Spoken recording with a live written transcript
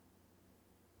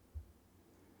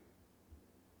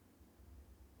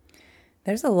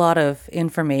There's a lot of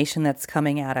information that's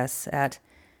coming at us at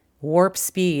warp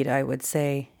speed, I would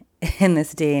say, in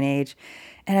this day and age.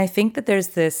 And I think that there's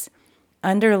this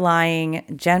underlying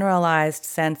generalized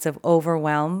sense of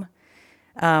overwhelm,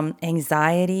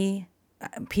 anxiety.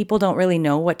 People don't really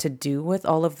know what to do with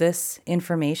all of this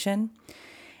information.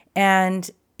 And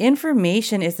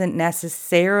information isn't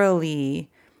necessarily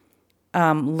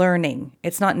learning,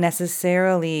 it's not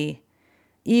necessarily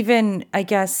even, I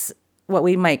guess, what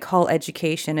we might call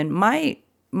education. And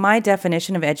my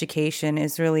definition of education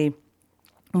is really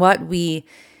what we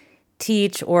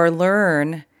teach or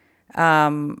learn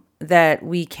that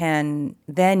we can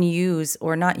then use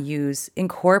or not use,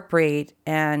 incorporate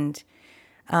and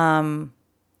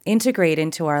integrate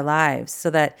into our lives so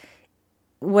that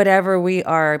whatever we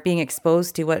are being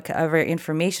exposed to, whatever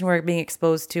information we're being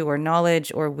exposed to, or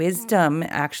knowledge or wisdom,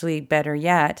 actually, better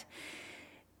yet,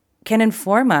 can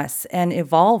inform us and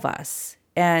evolve us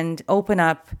and open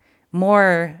up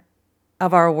more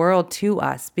of our world to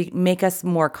us, make us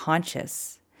more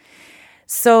conscious.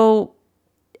 So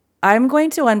I'm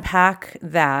going to unpack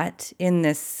that in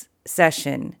this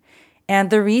session.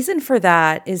 And the reason for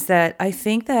that is that I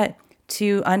think that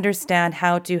to understand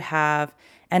how to have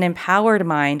an empowered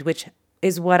mind, which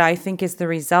is what I think is the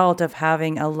result of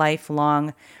having a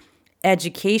lifelong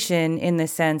education in the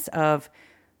sense of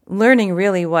learning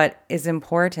really what is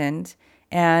important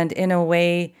and in a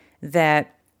way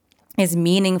that is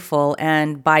meaningful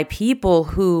and by people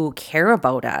who care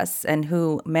about us and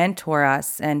who mentor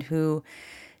us and who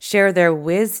share their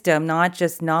wisdom, not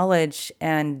just knowledge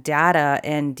and data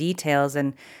and details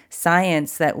and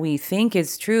science that we think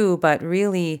is true, but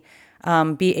really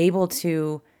be able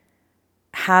to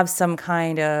have some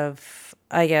kind of,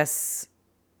 I guess,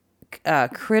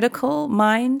 critical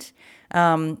mind,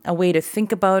 a way to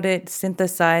think about it,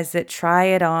 synthesize it, try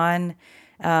it on,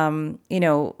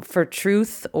 for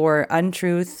truth or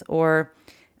untruth, or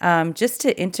just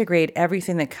to integrate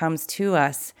everything that comes to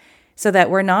us so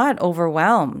that we're not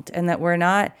overwhelmed and that we're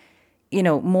not,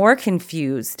 more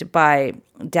confused by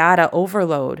data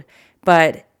overload,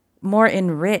 but more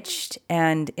enriched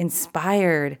and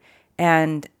inspired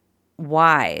and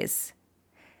wise.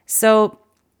 So,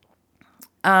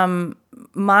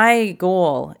 my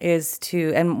goal is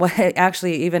to, and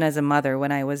actually, even as a mother,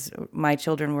 when my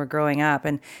children were growing up,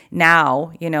 and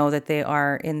now, that they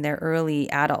are in their early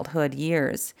adulthood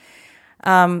years,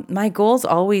 my goal's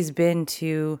always been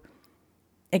to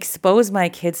expose my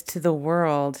kids to the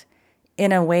world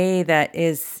in a way that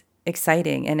is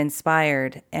exciting and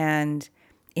inspired and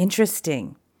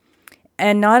interesting,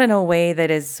 and not in a way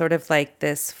that is sort of like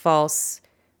this false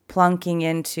plunking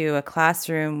into a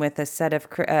classroom with a set of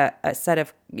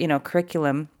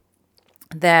curriculum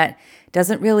that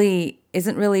isn't really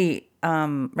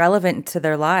relevant to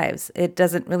their lives. It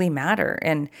doesn't really matter,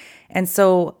 and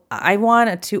so I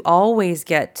want to always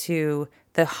get to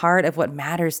the heart of what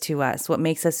matters to us, what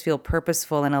makes us feel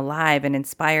purposeful and alive and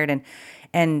inspired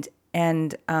and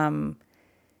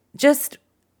just,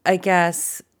 I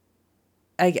guess,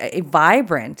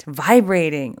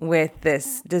 vibrating with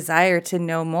this desire to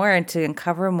know more and to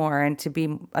uncover more and to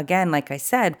be, again, like I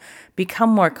said, become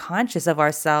more conscious of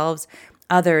ourselves,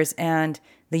 others, and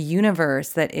the universe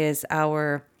that is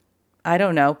our, I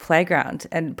don't know, playground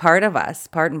and part of us,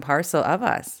 part and parcel of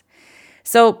us.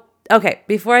 So, okay,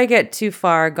 before I get too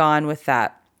far gone with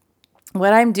that,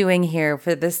 what I'm doing here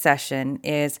for this session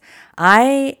is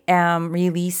I am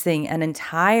releasing an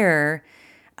entire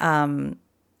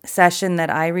session that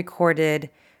I recorded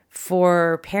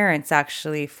for parents,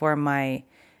 actually, for my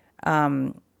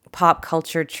pop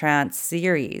culture trance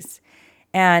series.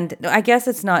 And I guess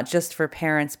it's not just for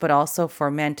parents, but also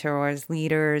for mentors,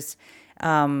 leaders,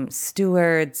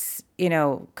 stewards,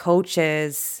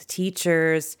 coaches,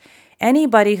 teachers,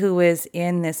 anybody who is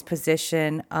in this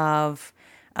position of,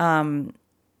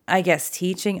 I guess,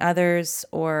 teaching others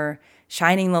or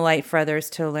shining the light for others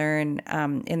to learn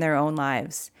in their own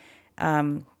lives.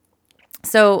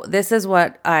 So this is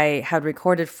what I had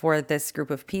recorded for this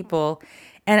group of people.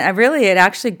 And it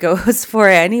actually goes for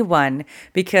anyone,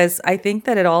 because I think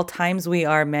that at all times we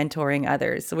are mentoring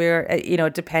others. We're,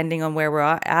 depending on where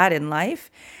we're at in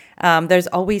life, there's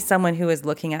always someone who is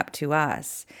looking up to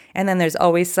us. And then there's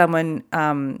always someone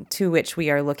to which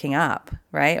we are looking up,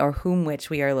 right? Or whom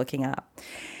which we are looking up.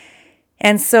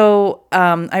 And so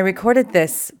I recorded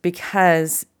this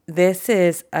because this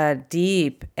is a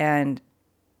deep and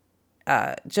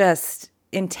just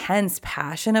intense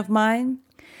passion of mine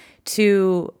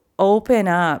to open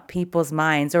up people's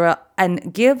minds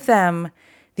and give them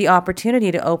the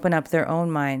opportunity to open up their own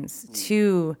minds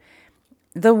to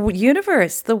the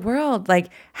universe, the world, like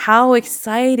how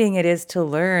exciting it is to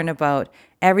learn about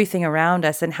everything around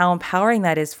us and how empowering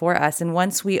that is for us. And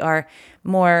once we are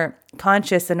more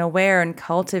conscious and aware and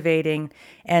cultivating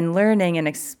and learning and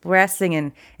expressing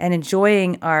and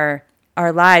enjoying our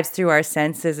lives through our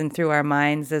senses and through our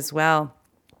minds as well,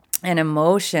 and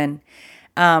emotion,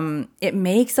 it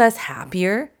makes us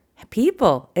happier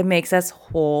people. It makes us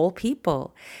whole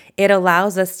people. It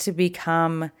allows us to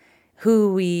become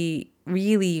who we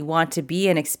really want to be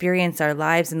and experience our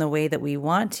lives in the way that we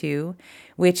want to,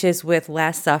 which is with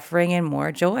less suffering and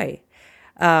more joy,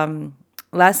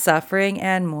 less suffering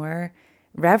and more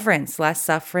reverence, less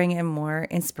suffering and more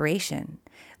inspiration,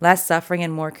 less suffering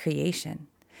and more creation,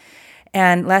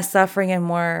 and less suffering and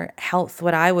more health,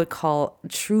 what I would call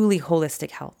truly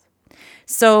holistic health.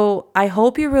 So I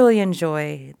hope you really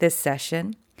enjoy this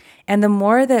session. And the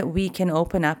more that we can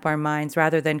open up our minds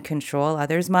rather than control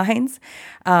others' minds,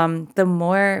 the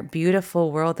more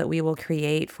beautiful world that we will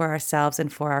create for ourselves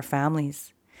and for our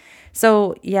families.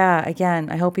 So yeah, again,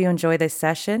 I hope you enjoy this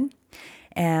session,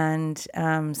 and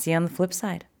see you on the flip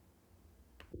side.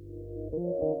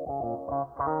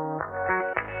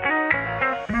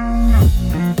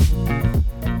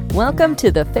 Welcome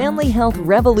to the Family Health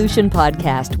Revolution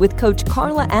podcast with Coach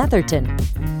Carla Atherton,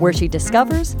 where she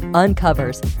discovers,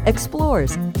 uncovers,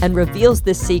 explores, and reveals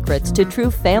the secrets to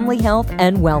true family health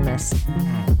and wellness.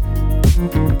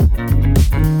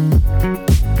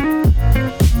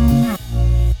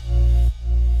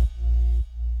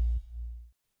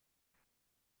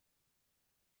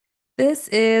 This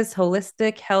is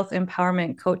Holistic Health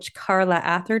Empowerment Coach Carla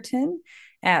Atherton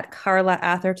at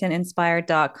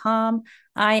carlaathertoninspired.com.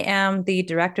 I am the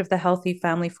director of the Healthy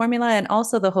Family Formula and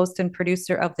also the host and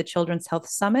producer of the Children's Health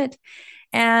Summit.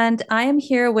 And I am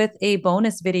here with a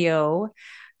bonus video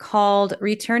called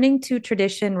Returning to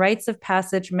Tradition, Rites of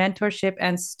Passage, Mentorship,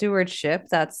 and Stewardship.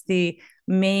 That's the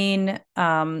main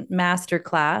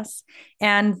masterclass.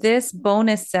 And this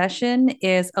bonus session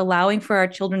is allowing for our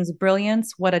children's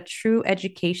brilliance, what a true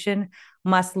education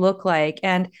must look like.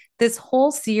 And this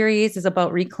whole series is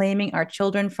about reclaiming our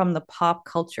children from the pop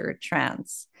culture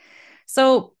trance.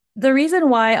 So the reason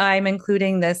why I'm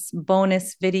including this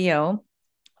bonus video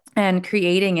and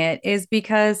creating it is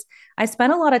because I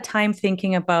spent a lot of time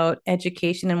thinking about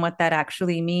education and what that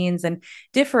actually means and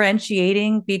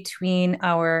differentiating between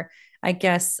our, I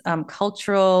guess,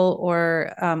 cultural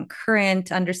or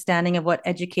current understanding of what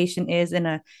education is in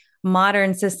a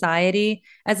modern society,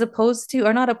 as opposed to,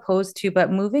 or not opposed to,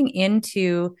 but moving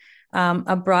into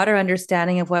a broader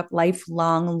understanding of what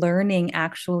lifelong learning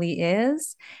actually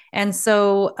is. And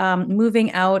so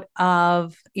moving out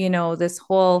of, this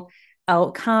whole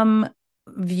outcome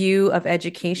view of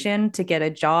education to get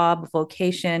a job,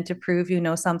 vocation, to prove you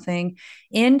know something,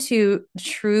 into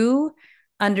true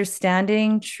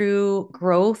understanding, true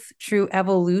growth, true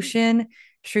evolution,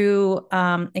 true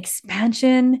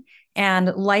expansion,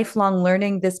 and lifelong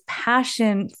learning, this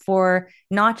passion for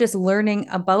not just learning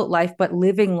about life, but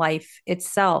living life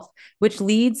itself, which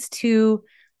leads to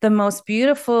the most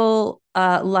beautiful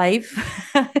life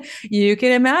you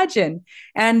can imagine.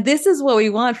 And this is what we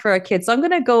want for our kids. So I'm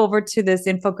going to go over to this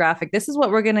infographic. This is what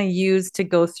we're going to use to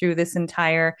go through this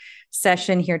entire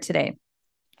session here today.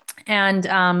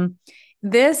 And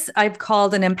this I've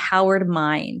called an empowered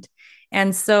mind.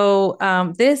 And so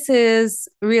this is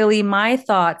really my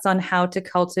thoughts on how to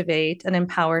cultivate an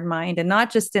empowered mind, and not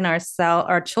just in our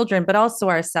children, but also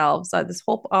ourselves, this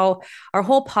whole our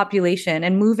whole population,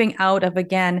 and moving out of,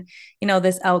 again,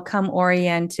 this outcome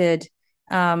oriented,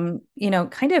 kind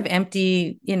of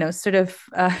empty, sort of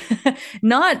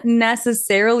not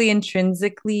necessarily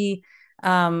intrinsically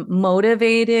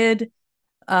motivated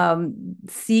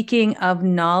seeking of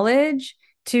knowledge,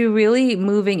 to really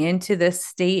moving into this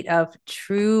state of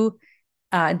true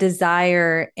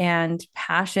desire and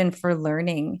passion for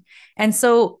learning. And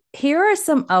so here are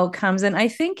some outcomes. And I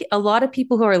think a lot of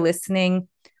people who are listening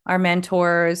are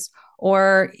mentors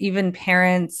or even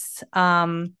parents.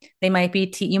 They might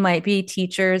be, you might be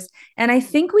teachers. And I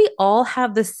think we all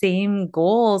have the same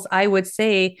goals, I would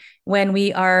say, when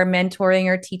we are mentoring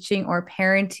or teaching or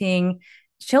parenting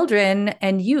children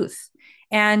and youth.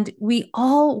 And we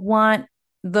all want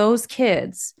those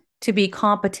kids to be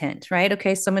competent, right?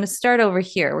 Okay, so I'm going to start over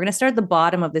here. We're going to start at the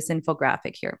bottom of this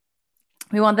infographic here.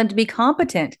 We want them to be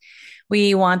competent.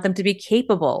 We want them to be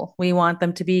capable. We want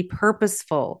them to be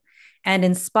purposeful and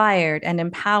inspired and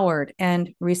empowered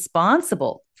and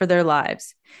responsible for their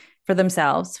lives, for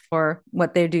themselves, for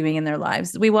what they're doing in their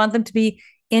lives. We want them to be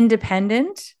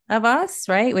independent of us,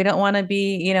 right? We don't want to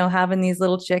be, having these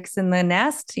little chicks in the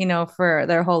nest, for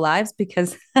their whole lives,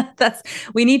 because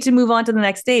we need to move on to the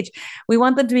next stage. We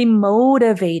want them to be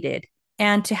motivated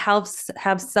and to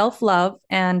have self-love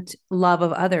and love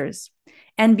of others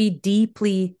and be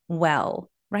deeply well,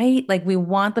 right? Like we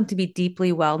want them to be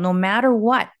deeply well, no matter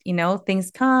what, things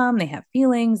come, they have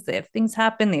feelings, they have things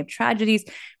happen, they have tragedies,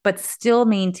 but still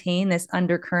maintain this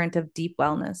undercurrent of deep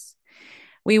wellness.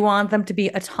 We want them to be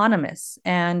autonomous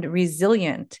and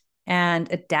resilient and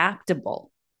adaptable,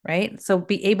 right? So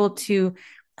be able to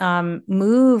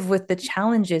move with the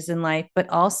challenges in life, but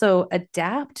also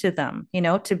adapt to them,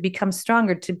 to become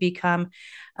stronger, to become,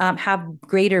 have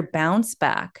greater bounce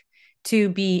back, to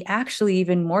be actually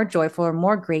even more joyful or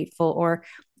more grateful, or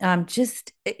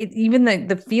even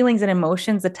the feelings and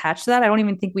emotions attached to that. I don't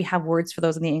even think we have words for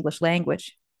those in the English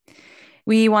language.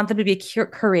 We want them to be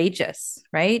courageous,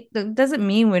 right? That doesn't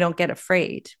mean we don't get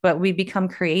afraid, but we become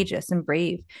courageous and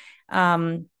brave,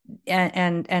 and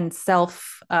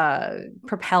self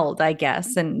propelled, I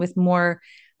guess, and with more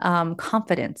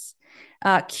confidence,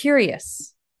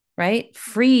 curious, right?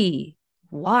 Free,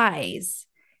 wise,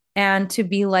 and to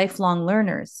be lifelong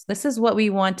learners. This is what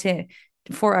we want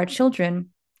for our children.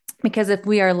 Because if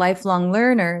we are lifelong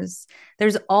learners,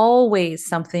 there's always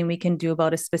something we can do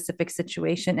about a specific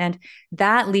situation. And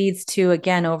that leads to,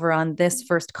 again, over on this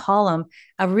first column,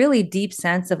 a really deep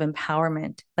sense of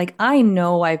empowerment. Like, I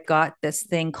know I've got this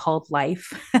thing called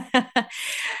life.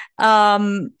 All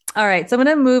right. So I'm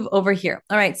going to move over here.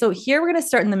 All right. So here we're going to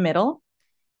start in the middle.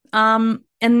 And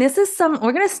we're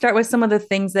going to start with some of the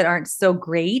things that aren't so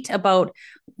great about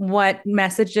what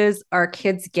messages our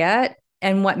kids get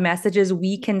and what messages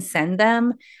we can send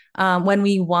them when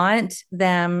we want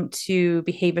them to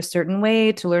behave a certain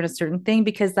way, to learn a certain thing,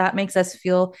 because that makes us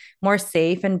feel more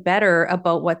safe and better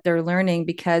about what they're learning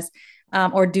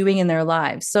or doing in their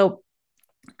lives. So,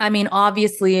 I mean,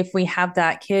 obviously, if we have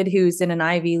that kid who's in an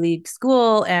Ivy League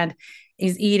school and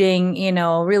is eating,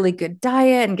 a really good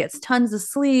diet and gets tons of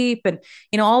sleep and,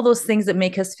 all those things that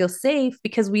make us feel safe,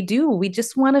 because we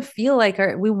just want to feel like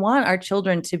we want our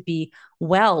children to be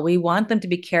well. We want them to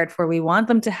be cared for. We want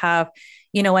them to have,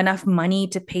 enough money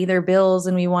to pay their bills,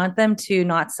 and we want them to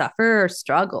not suffer or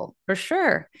struggle, for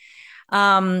sure.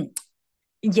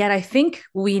 Yet I think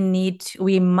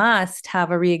we must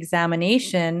have a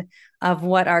reexamination of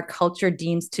what our culture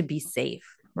deems to be safe,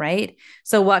 right?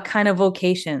 So what kind of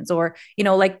vocations, or,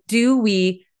 like, do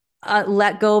we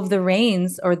let go of the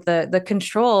reins or the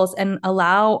controls and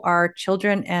allow our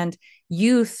children and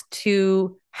youth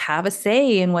to have a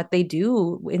say in what they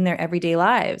do in their everyday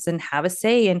lives, and have a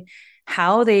say in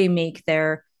how they make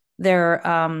their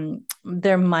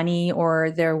money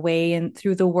or their way in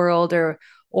through the world, or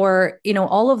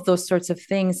all of those sorts of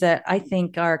things that I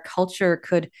think our culture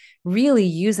could really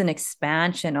use an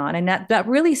expansion on. And that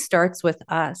really starts with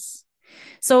us.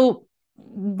 So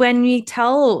when we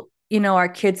tell our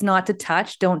kids not to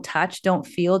touch, don't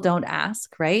feel, don't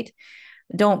ask, right?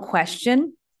 Don't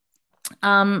question.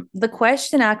 The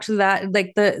question, actually, that,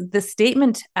 like, the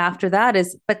statement after that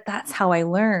is, but that's how I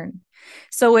learn.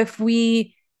 So if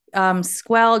we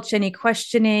squelch any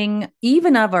questioning,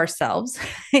 even of ourselves.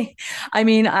 I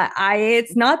mean,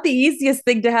 it's not the easiest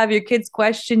thing to have your kids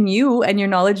question you and your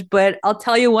knowledge, but I'll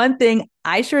tell you one thing,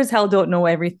 I sure as hell don't know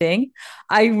everything.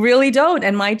 I really don't.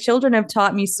 And my children have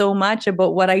taught me so much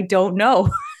about what I don't know.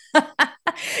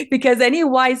 Because any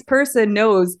wise person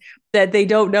knows that they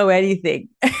don't know anything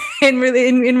in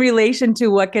relation to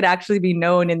what could actually be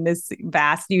known in this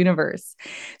vast universe.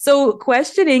 So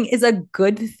questioning is a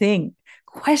good thing.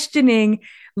 Questioning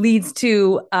leads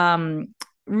to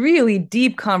really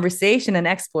deep conversation and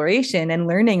exploration and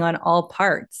learning on all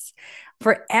parts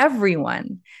for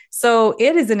everyone. So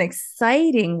it is an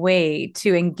exciting way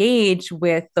to engage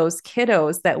with those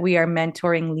kiddos that we are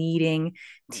mentoring, leading,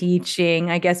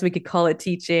 teaching. I guess we could call it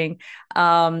teaching,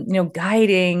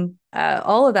 guiding,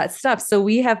 all of that stuff. So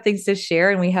we have things to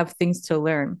share and we have things to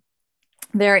learn.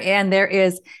 There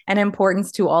is an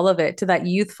importance to all of it, to that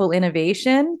youthful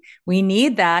innovation. We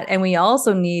need that. And we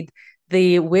also need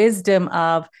the wisdom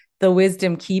of the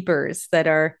wisdom keepers that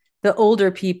are the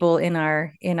older people in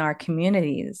our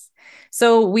communities.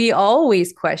 So we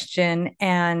always question,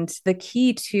 and the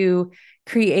key to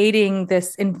creating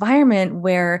this environment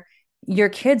where your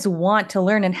kids want to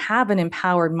learn and have an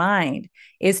empowered mind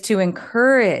is to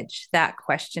encourage that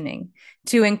questioning,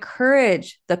 to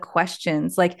encourage the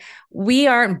questions. Like, we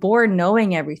aren't born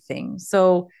knowing everything.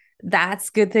 So that's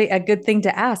a good thing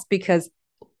to ask, because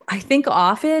I think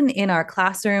often in our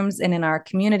classrooms and in our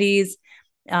communities,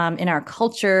 in our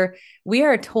culture, we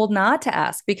are told not to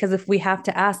ask, because if we have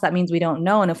to ask, that means we don't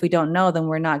know. And if we don't know, then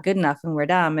we're not good enough and we're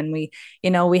dumb. And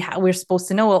we're supposed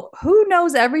to know. Well, who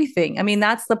knows everything? I mean,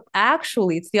 it's the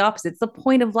opposite. It's the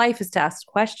point of life, is to ask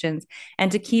questions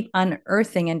and to keep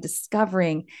unearthing and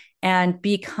discovering and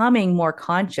becoming more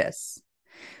conscious.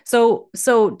 So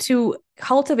to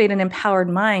cultivate an empowered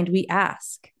mind, we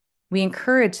ask. We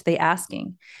encourage the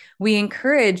asking. We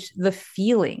encourage the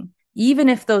feeling, even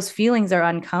if those feelings are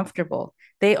uncomfortable.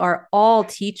 They are all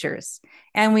teachers.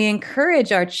 And we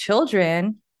encourage our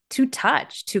children to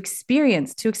touch, to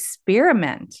experience, to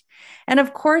experiment. And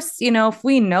of course, if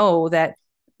we know that,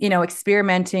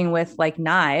 experimenting with like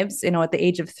knives, at the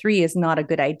age of 3 is not a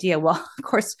good idea. Well, of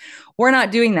course, we're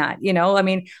not doing that, I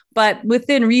mean, but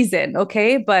within reason.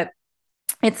 Okay. But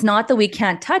it's not that we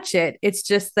can't touch it. It's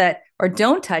just that, or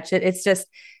don't touch it. It's just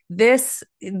this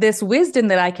wisdom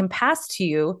that I can pass to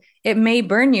you. It may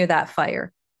burn you, that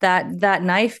fire, that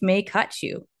knife may cut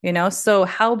you, So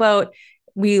how about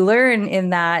we learn in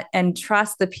that and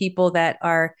trust the people that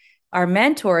are our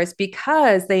mentors,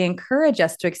 because they encourage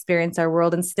us to experience our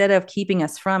world instead of keeping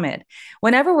us from it.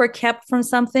 Whenever we're kept from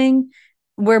something,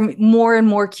 we're more and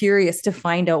more curious to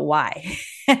find out why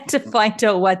and to find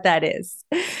out what that is.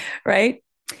 Right.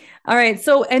 All right.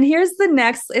 So, and here's the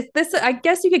next. I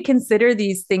guess you could consider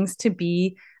these things to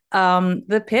be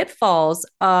the pitfalls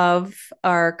of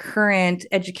our current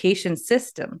education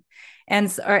system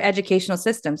and our educational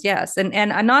systems. Yes. And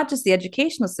not just the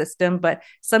educational system, but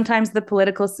sometimes the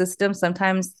political system,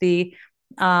 sometimes the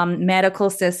medical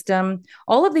system.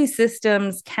 All of these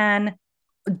systems can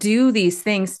do these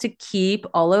things to keep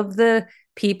all of the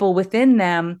people within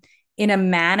them in a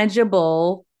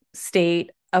manageable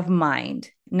state of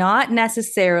mind, not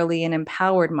necessarily an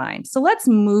empowered mind. So let's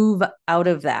move out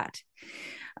of that.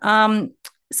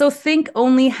 So think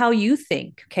only how you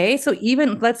think. Okay. So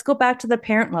even let's go back to the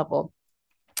parent level.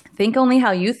 Think only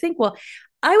how you think. Well,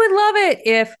 I would love it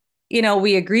if,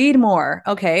 we agreed more.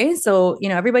 Okay. So,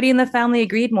 everybody in the family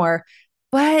agreed more.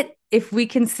 But if we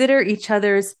consider each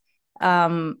other's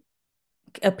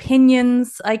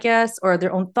opinions, I guess, or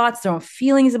their own thoughts, their own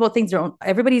feelings about things,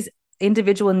 everybody's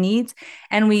individual needs,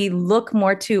 and we look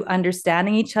more to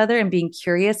understanding each other and being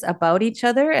curious about each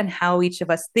other and how each of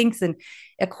us thinks, and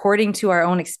according to our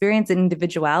own experience and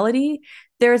individuality,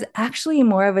 there's actually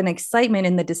more of an excitement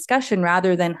in the discussion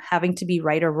rather than having to be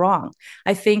right or wrong.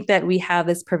 I think that we have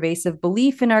this pervasive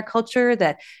belief in our culture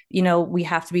that, we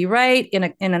have to be right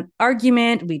in an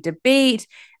argument, we debate,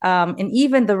 and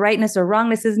even the rightness or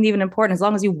wrongness isn't even important as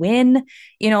long as you win.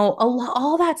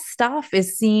 All that stuff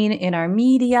is seen in our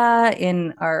media,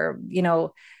 in our,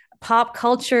 pop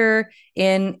culture,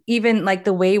 in even like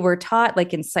the way we're taught,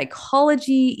 like in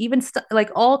psychology, even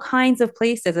like all kinds of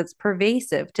places. It's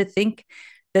pervasive to think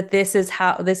that this is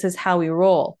how we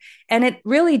roll, and it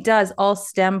really does all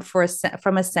stem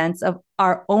from a sense of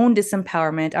our own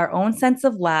disempowerment, our own sense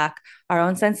of lack, our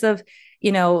own sense of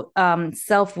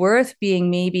self-worth being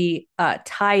maybe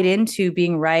tied into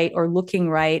being right or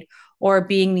looking right or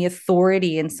being the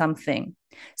authority in something.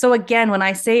 So again, when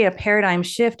I say a paradigm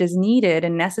shift is needed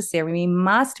and necessary, we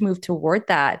must move toward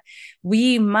that.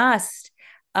 We must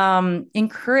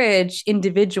encourage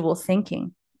individual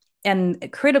thinking.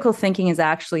 And critical thinking is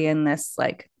actually in this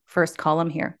like first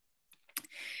column here.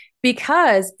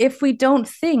 Because if we don't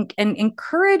think and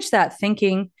encourage that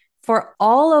thinking for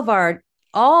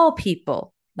all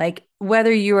people, like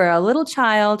whether you are a little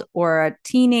child or a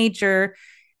teenager,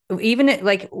 even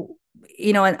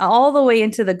and all the way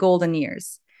into the golden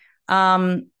years.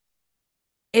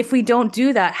 If we don't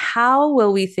do that, how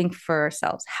will we think for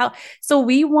ourselves? So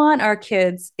we want our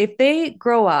kids, if they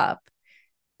grow up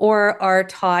or are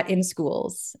taught in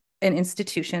schools and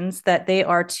institutions that they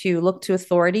are to look to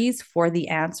authorities for the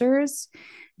answers,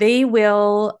 they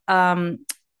will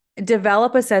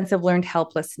develop a sense of learned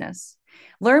helplessness.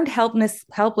 Learned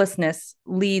helplessness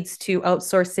leads to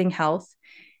outsourcing health,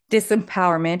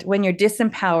 disempowerment. When you're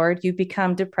disempowered, you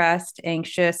become depressed,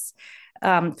 anxious,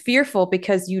 fearful,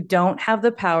 because you don't have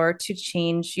the power to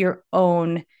change your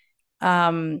own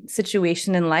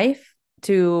situation in life,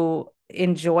 to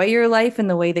enjoy your life in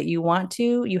the way that you want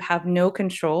to. You have no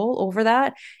control over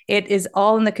that. It is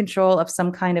all in the control of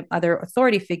some kind of other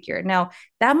authority figure. Now,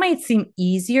 that might seem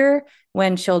easier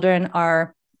when children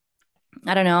are,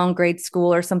 I don't know, in grade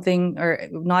school or something, or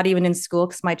not even in school,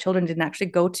 because my children didn't actually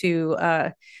go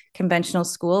to conventional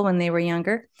school when they were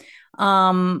younger.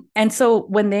 And so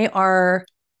when they are,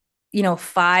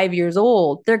 5 years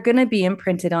old, they're going to be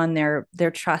imprinted on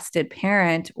their trusted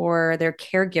parent or their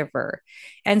caregiver.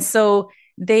 And so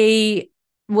they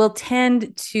will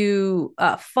tend to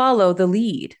follow the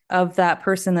lead of that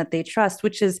person that they trust,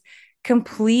 which is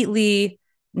completely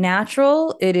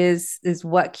natural. It is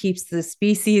what keeps the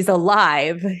species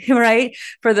alive, right?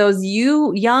 For those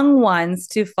young ones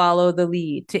to follow the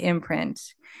lead, to imprint.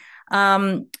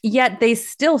 Yet they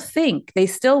still think, they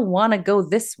still want to go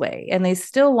this way, and they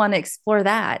still want to explore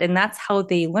that, and that's how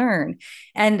they learn.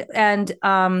 And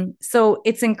so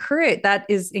it's encouraged. That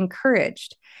is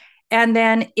encouraged. And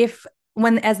then if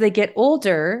when as they get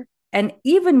older, and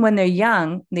even when they're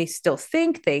young, they still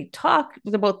think, they talk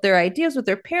about their ideas with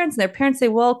their parents, and their parents say,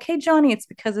 well, okay, Johnny, it's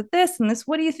because of this and this.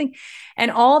 What do you think? And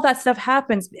all that stuff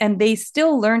happens, and they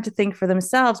still learn to think for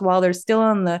themselves while they're still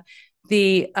in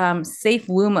the safe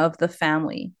womb of the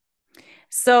family.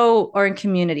 So, or in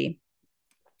community.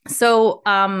 So,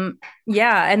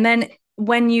 yeah. And then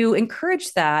when you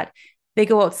encourage that, they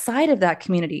go outside of that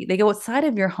community, they go outside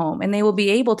of your home, and they will be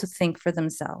able to think for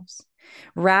themselves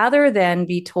rather than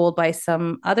be told by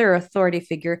some other authority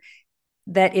figure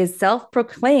that is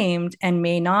self-proclaimed and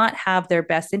may not have their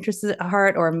best interests at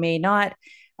heart, or may not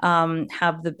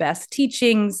have the best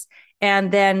teachings.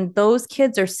 And then those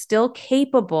kids are still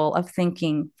capable of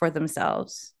thinking for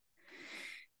themselves.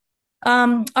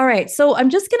 All right, so I'm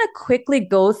just going to quickly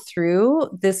go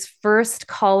through this first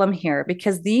column here,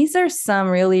 because these are some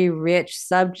really rich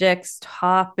subjects,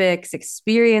 topics,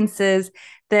 experiences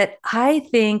that I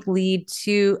think lead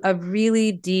to a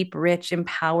really deep, rich,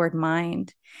 empowered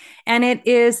mind. And it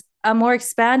is a more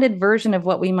expanded version of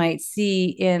what we might see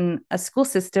in a school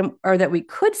system, or that we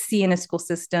could see in a school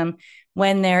system,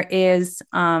 when there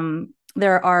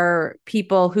are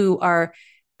people who are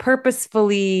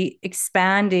purposefully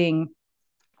expanding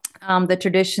the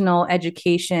traditional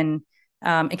education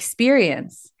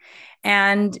experience.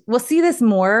 And we'll see this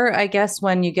more, I guess,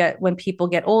 when people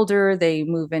get older, they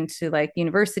move into like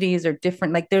universities or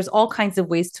different, like there's all kinds of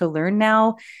ways to learn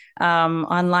now,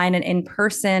 online and in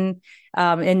person,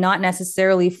 and not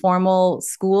necessarily formal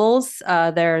schools.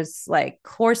 There's like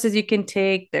courses you can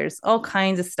take. There's all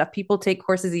kinds of stuff. People take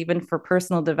courses even for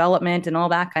personal development and all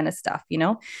that kind of stuff, you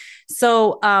know?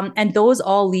 So, and those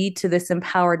all lead to this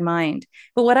empowered mind.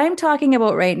 But what I'm talking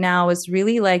about right now is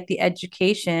really like the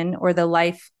education, or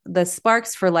the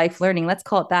sparks for life learning. Let's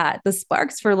call it that. The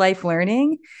sparks for life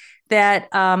learning that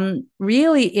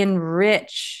really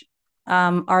enrich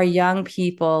our young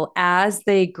people as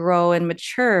they grow and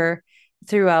mature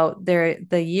throughout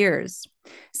the years.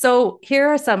 So here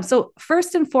are some. So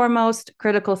first and foremost,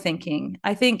 critical thinking.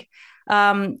 I think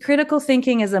critical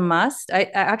thinking is a must. I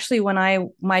actually, when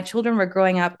my children were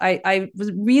growing up, I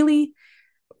was really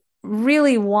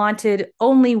wanted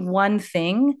only one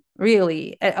thing,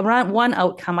 really, around one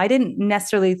outcome. I didn't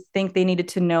necessarily think they needed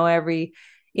to know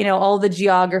all the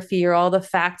geography or all the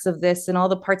facts of this and all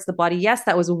the parts of the body. Yes,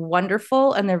 that was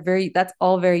wonderful. And that's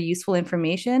all very useful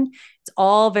information. It's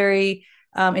all very,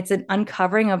 it's an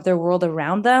uncovering of their world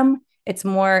around them. It's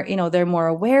more, they're more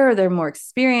aware, they're more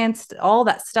experienced, all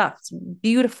that stuff. It's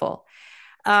beautiful.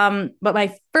 But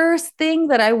my first thing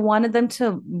that I wanted them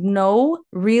to know,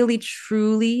 really,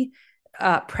 truly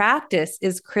practice,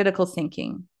 is critical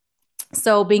thinking.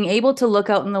 So being able to look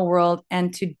out in the world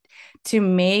and to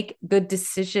make good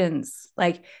decisions,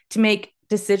 like to make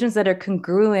decisions that are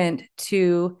congruent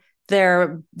to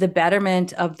the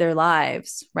betterment of their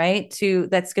lives, right?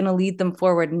 That's going to lead them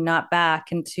forward and not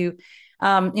back, and to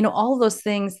all those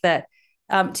things that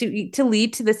to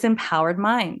lead to this empowered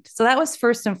mind. So that was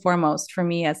first and foremost for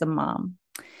me as a mom.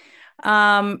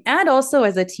 And also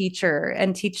as a teacher,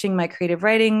 and teaching my creative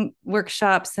writing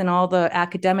workshops and all the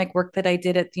academic work that I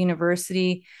did at the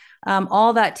university.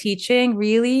 All that teaching,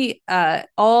 really,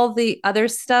 all the other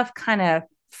stuff kind of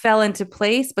fell into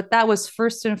place, but that was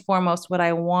first and foremost what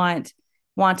I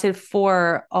wanted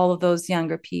for all of those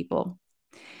younger people.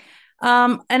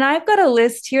 And I've got a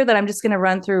list here that I'm just going to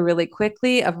run through really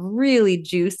quickly of really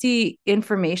juicy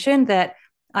information that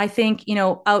I think,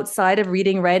 outside of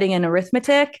reading, writing, and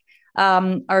arithmetic,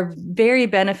 are very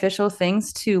beneficial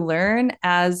things to learn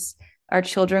as our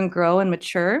children grow and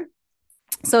mature.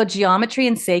 So geometry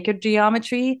and sacred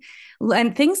geometry,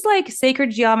 and things like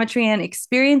sacred geometry and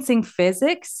experiencing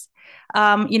physics,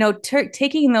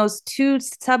 taking those two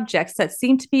subjects that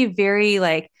seem to be very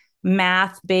like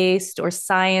math based or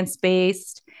science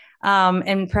based,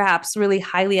 and perhaps really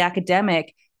highly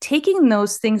academic, taking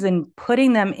those things and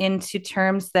putting them into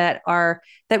terms that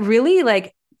really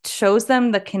like shows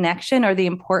them the connection or the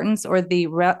importance or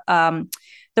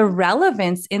the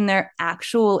relevance in their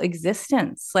actual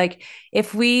existence. Like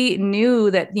if we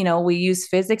knew that, we use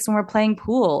physics when we're playing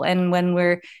pool, and when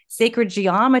we're sacred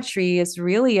geometry is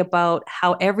really about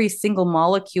how every single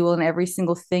molecule and every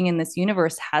single thing in this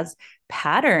universe has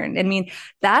pattern. I mean,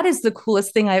 that is the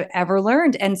coolest thing I've ever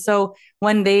learned. And so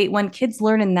when kids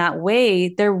learn in that way,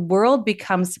 their world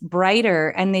becomes brighter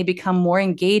and they become more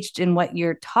engaged in what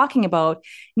you're talking about,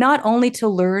 not only to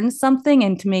learn something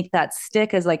and to make that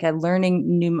stick as like a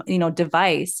learning new,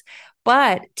 device,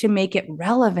 but to make it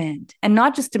relevant, and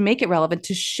not just to make it relevant,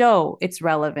 to show its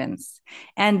relevance.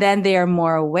 And then they are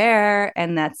more aware,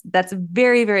 and that's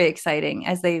very, very exciting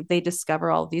as they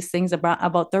discover all these things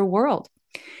about their world.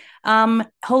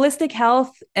 Holistic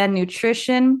health and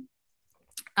nutrition,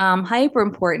 hyper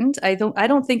important. I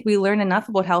don't think we learn enough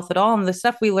about health at all. And the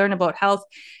stuff we learn about health,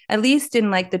 at least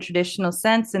in like the traditional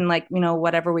sense, and like,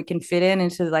 whatever we can fit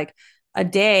into like a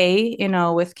day,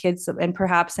 with kids and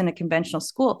perhaps in a conventional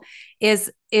school,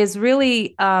 is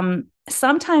really,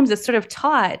 sometimes it's sort of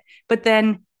taught, but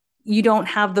then you don't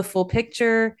have the full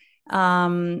picture.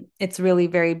 It's really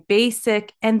very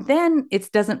basic, and then it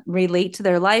doesn't relate to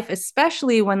their life,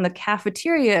 especially when the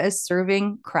cafeteria is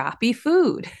serving crappy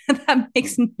food. That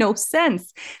makes no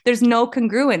sense. There's no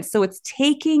congruence. So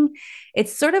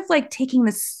it's sort of like taking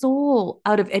the soul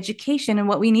out of education, and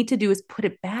what we need to do is put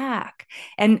it back.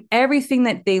 And everything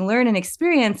that they learn and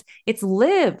experience, it's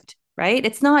lived, right?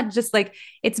 It's not just like,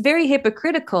 it's very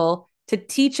hypocritical to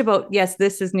teach about, yes,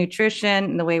 this is nutrition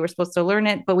and the way we're supposed to learn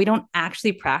it, but we don't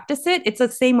actually practice it. It's the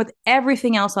same with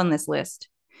everything else on this list.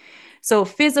 So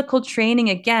physical training,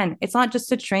 again, it's not just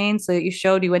to train so that you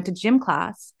showed you went to gym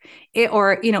class,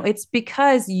 it's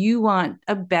because you want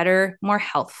a better, more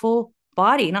healthful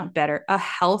body, not better, a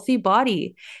healthy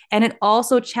body. And it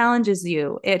also challenges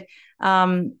you. It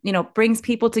brings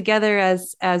people together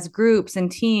as groups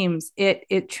and teams.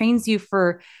 It trains you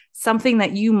for something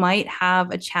that you might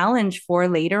have a challenge for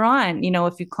later on.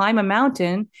 If you climb a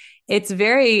mountain, it's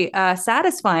very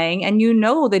satisfying. And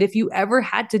that if you ever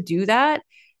had to do that,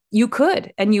 you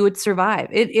could, and you would survive.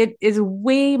 It is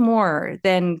way more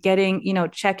than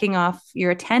checking off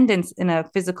your attendance in a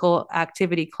physical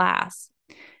activity class.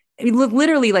 I mean,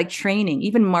 literally like training,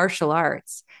 even martial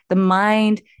arts, the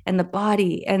mind and the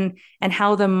body, and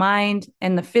how the mind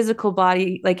and the physical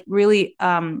body like really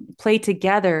play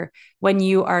together when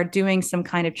you are doing some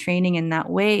kind of training in that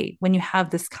way, when you have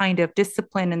this kind of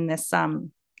discipline and this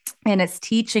and it's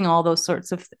teaching all those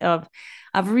sorts of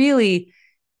really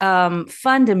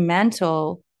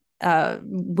fundamental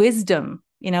wisdom.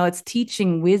 It's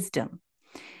teaching wisdom,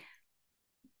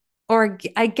 or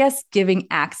I guess giving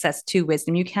access to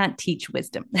wisdom. You can't teach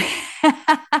wisdom.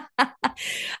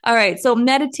 All right. So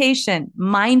meditation,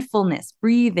 mindfulness,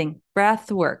 breathing,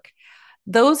 breath work.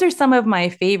 Those are some of my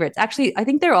favorites. Actually, I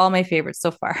think they're all my favorites so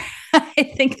far.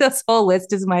 I think this whole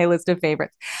list is my list of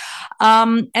favorites.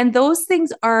 And those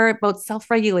things are about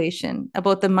self-regulation,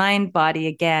 about the mind body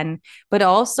again, but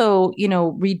also,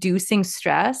 reducing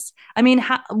stress. I mean,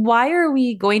 why are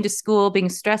we going to school being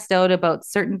stressed out about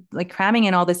certain, like cramming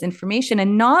in all this information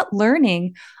and not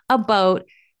learning about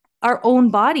our own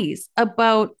bodies,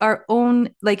 about our own,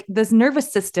 like this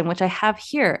nervous system, which I have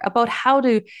here, about how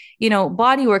to,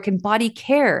 body work and body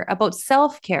care, about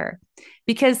self-care?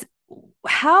 Because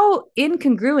how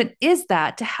incongruent is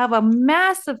that to have a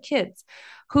mass of kids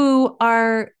who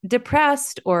are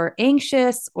depressed or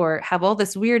anxious or have all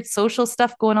this weird social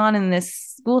stuff going on in this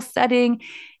school setting,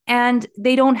 and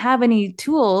they don't have any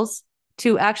tools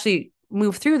to actually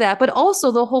move through that, but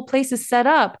also the whole place is set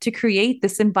up to create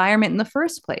this environment in the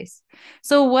first place.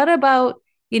 So what about,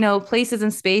 places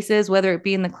and spaces, whether it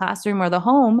be in the classroom or the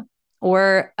home,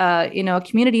 or a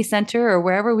community center or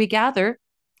wherever we gather,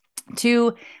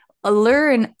 to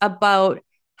learn about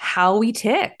how we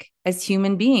tick as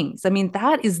human beings? I mean,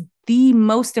 that is the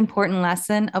most important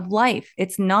lesson of life.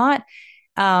 It's not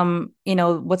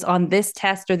what's on this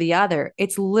test or the other.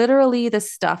 It's literally the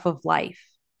stuff of life.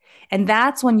 And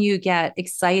that's when you get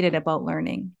excited about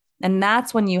learning. And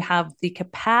that's when you have the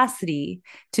capacity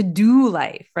to do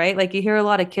life, right? Like you hear a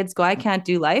lot of kids go, I can't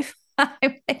do life.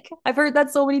 I've heard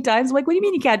that so many times. I'm like, what do you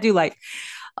mean you can't do life?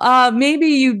 Maybe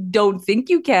you don't think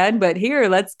you can, but here,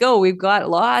 let's go. We've got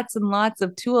lots and lots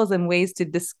of tools and ways to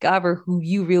discover who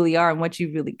you really are and what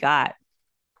you really got.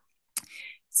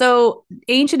 So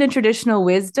ancient and traditional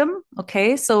wisdom.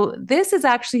 Okay. So this is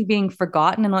actually being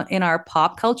forgotten in our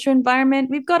pop culture environment.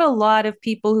 We've got a lot of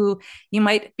people who, you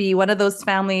might be one of those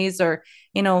families, or,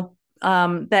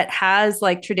 that has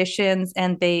like traditions,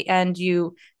 and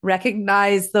you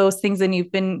recognize those things, and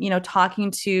you've been,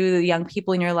 talking to the young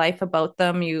people in your life about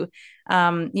them. You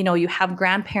have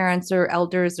grandparents or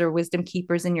elders or wisdom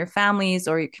keepers in your families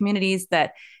or your communities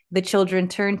that the children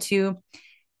turn to.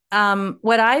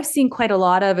 What I've seen quite a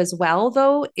lot of as well,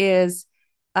 though, is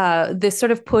this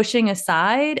sort of pushing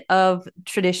aside of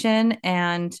tradition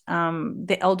and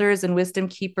the elders and wisdom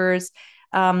keepers,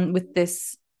 with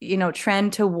this,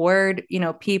 trend toward,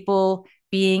 people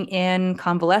being in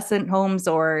convalescent homes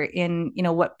or in,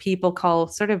 what people call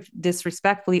sort of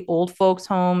disrespectfully old folks'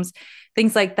 homes,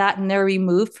 things like that. And they're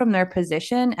removed from their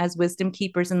position as wisdom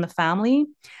keepers in the family.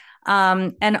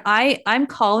 And I'm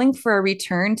calling for a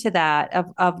return to that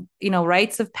of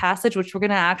rites of passage, which we're going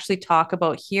to actually talk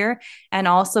about here and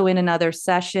also in another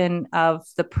session of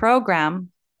the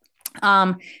program.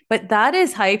 But that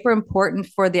is hyper important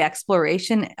for the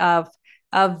exploration of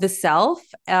the self,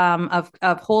 of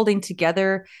holding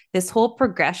together this whole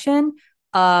progression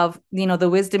of, the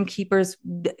wisdom keepers,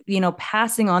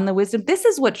 passing on the wisdom. This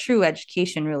is what true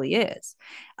education really is,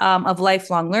 of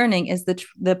lifelong learning, is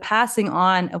the passing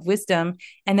on of wisdom,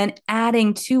 and then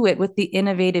adding to it with the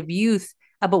innovative youth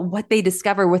about what they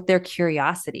discover with their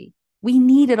curiosity. We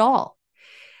need it all.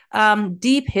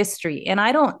 Deep history. And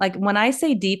I don't like, when I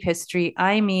say deep history,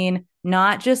 I mean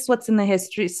not just what's in the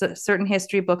history, certain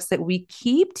history books that we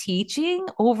keep teaching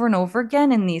over and over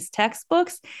again in these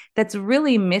textbooks, that's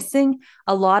really missing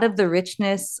a lot of the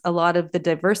richness, a lot of the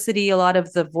diversity, a lot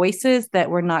of the voices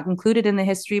that were not included in the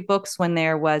history books when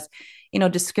there was,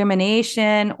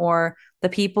 discrimination, or the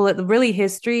people that really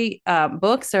history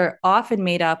books are often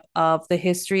made up of the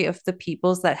history of the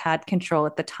peoples that had control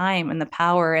at the time, and the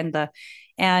power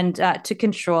and to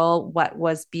control what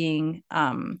was being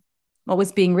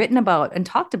written about and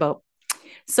talked about.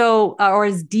 So, or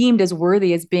is deemed as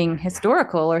worthy as being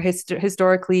historical or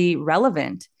historically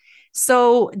relevant.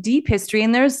 So deep history,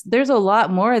 and there's a lot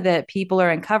more that people are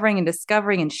uncovering and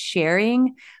discovering and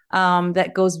sharing,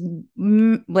 that goes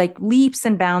like leaps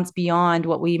and bounds beyond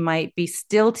what we might be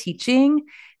still teaching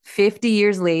 50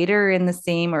 years later in the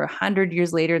same, or 100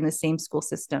 years later in the same school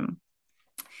system.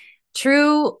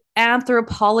 True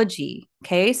anthropology.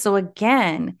 Okay. So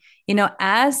again,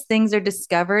 as things are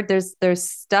discovered, there's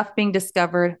stuff being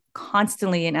discovered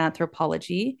constantly in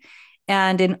anthropology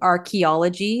and in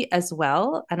archaeology as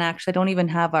well. And actually, I don't even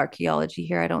have archaeology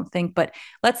here, I don't think, but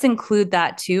let's include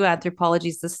that too. Anthropology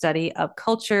is the study of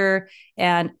culture,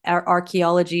 and our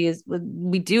archaeology is,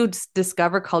 we do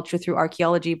discover culture through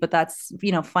archaeology, but that's,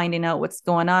 finding out what's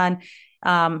going on,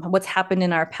 what's happened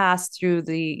in our past through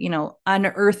the,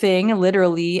 unearthing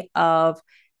literally of,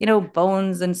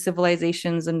 bones and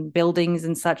civilizations and buildings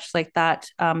and such like that,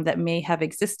 that may have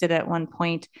existed at one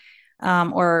point.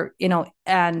 Or,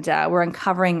 and we're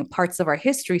uncovering parts of our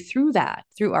history through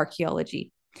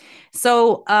archaeology.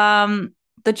 So,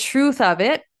 the truth of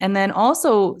it, and then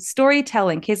also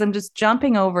storytelling, in case I'm just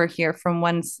jumping over here from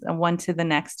one to the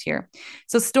next here.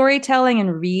 So storytelling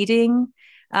and reading,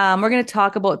 we're going to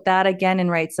talk about that again in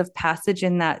rites of passage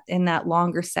in that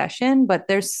longer session. But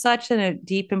there's such a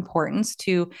deep importance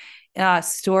to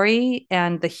story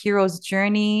and the hero's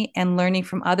journey, and learning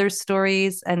from other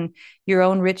stories and your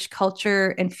own rich culture,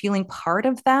 and feeling part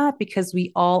of that, because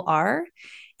we all are.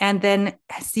 And then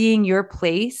seeing your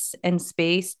place and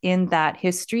space in that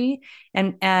history,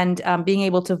 and being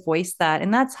able to voice that.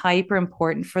 And that's hyper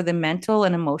important for the mental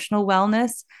and emotional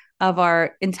wellness of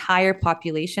our entire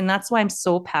population. That's why I'm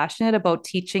so passionate about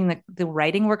teaching the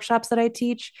writing workshops that I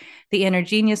teach, the Inner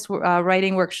Genius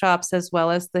writing workshops, as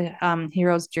well as the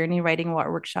Hero's Journey writing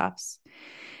workshops.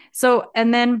 So,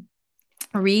 and then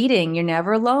reading, you're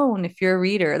never alone. If you're a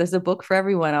reader, there's a book for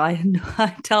everyone.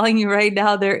 I'm telling you right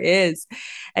now, there is.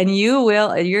 And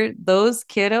those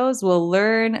kiddos will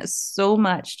learn so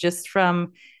much just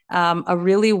from a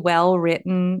really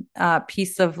well-written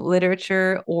piece of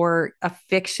literature, or a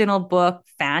fictional book,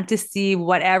 fantasy,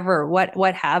 whatever,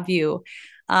 what have you.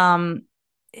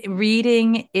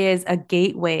 Reading is a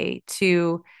gateway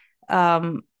to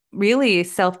really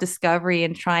self-discovery,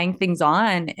 and trying things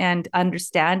on, and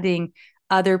understanding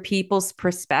other people's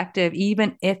perspective,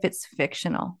 even if it's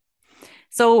fictional.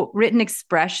 So written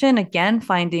expression, again,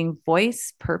 finding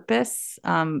voice, purpose,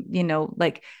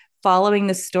 like following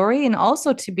the story, and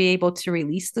also to be able to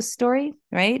release the story,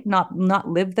 right? Not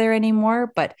live there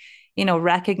anymore, but,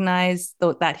 recognize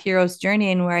that hero's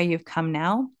journey and where you've come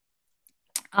now.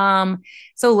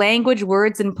 So language,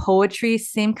 words, and poetry,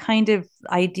 same kind of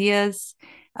ideas.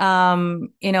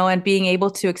 and being able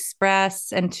to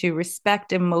express and to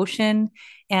respect emotion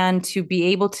and to be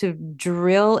able to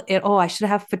drill it. Oh, I should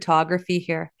have photography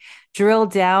here. Drill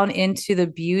down into the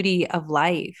beauty of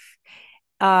life,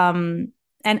 um,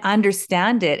 and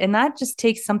understand it. And that just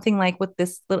takes something like what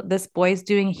this boy is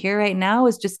doing here right now,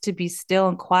 is just to be still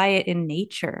and quiet in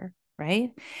nature.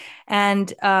 Right.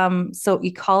 And so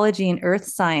ecology and earth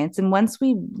science. And once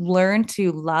we learn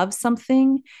to love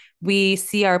something, we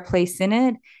see our place in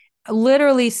it.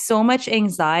 Literally, so much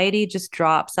anxiety just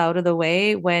drops out of the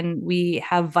way when we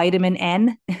have vitamin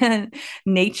N,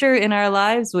 nature in our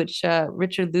lives, which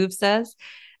Richard Louv says.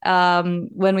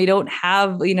 When we don't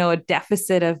have, a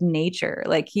deficit of nature,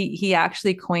 like he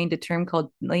actually coined a term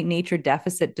called like nature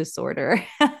deficit disorder.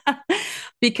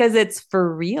 Because it's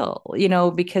for real,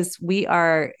 because we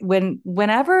are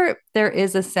whenever there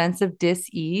is a sense of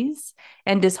dis-ease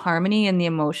and disharmony in the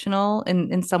emotional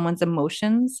in someone's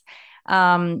emotions,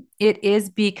 it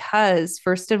is because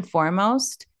first and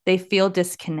foremost they feel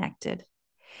disconnected.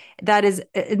 That is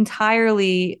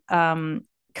entirely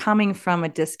coming from a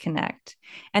disconnect,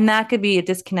 and that could be a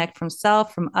disconnect from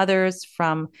self, from others,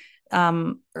 from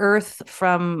earth,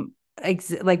 from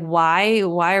like why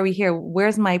are we here,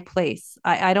 where's my place,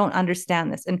 I don't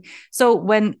understand this. And so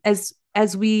when as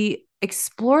we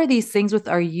explore these things with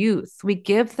our youth, we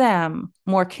give them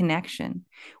more connection,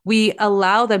 we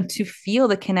allow them to feel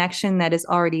the connection that is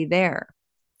already there,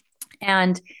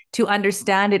 and to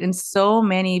understand it in so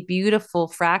many beautiful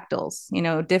fractals,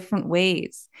 different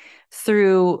ways,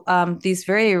 through these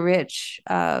very rich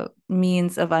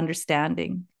means of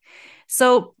understanding.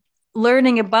 So,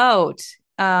 learning about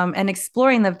and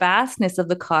exploring the vastness of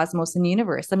the cosmos and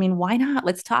universe. I mean, why not?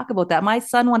 Let's talk about that. My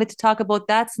son wanted to talk about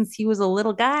that since he was a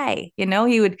little guy.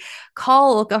 He would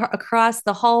call across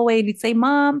the hallway and he'd say,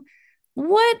 "Mom,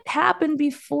 what happened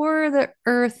before the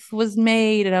earth was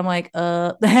made?" And I'm like,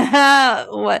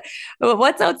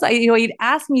 what's outside? He'd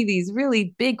ask me these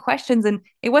really big questions, and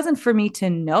it wasn't for me to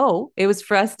know. It was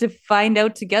for us to find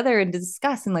out together and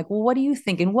discuss, and like, well, what do you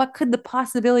think? And what could the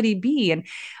possibility be? And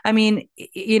I mean,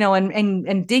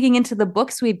 and digging into the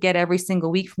books we'd get every single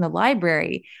week from the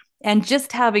library, and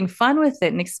just having fun with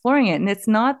it and exploring it. And it's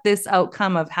not this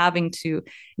outcome of having to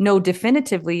know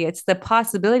definitively, it's the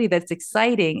possibility that's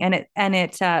exciting, and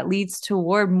it leads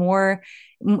toward more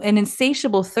an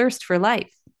insatiable thirst for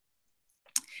life.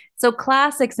 So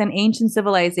classics and ancient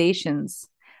civilizations,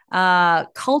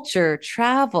 culture,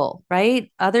 travel,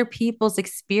 right? Other people's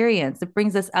experience. It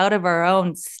brings us out of our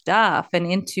own stuff and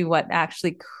into what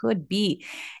actually could be.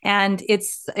 And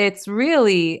it's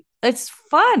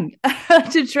fun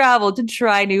to travel, to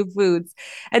try new foods.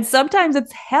 And sometimes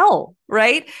it's hell,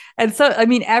 right? And so, I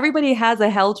mean, everybody has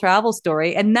a hell travel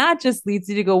story, and that just leads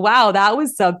you to go, wow, that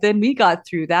was something. We got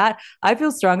through that. I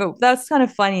feel stronger. That's kind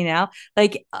of funny now.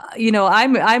 Like,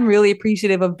 I'm really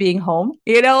appreciative of being home.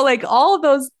 Like all of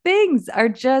those things are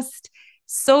just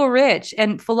so rich.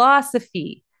 And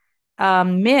philosophy,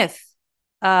 myth,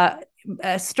 uh,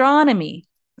 astronomy.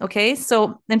 Okay,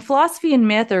 so then philosophy and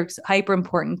myth are hyper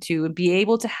important too, and be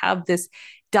able to have this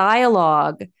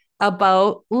dialogue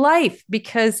about life,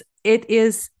 because it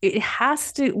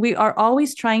has to, we are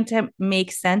always trying to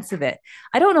make sense of it.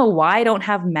 I don't know why I don't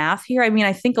have math here. I mean,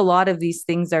 I think a lot of these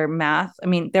things are math. I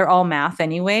mean, they're all math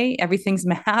anyway. Everything's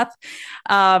math.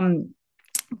 Um,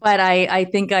 but I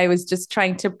think I was just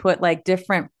trying to put like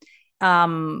different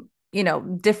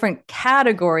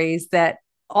categories that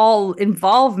all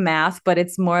involve math, but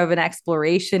it's more of an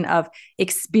exploration of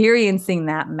experiencing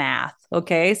that math.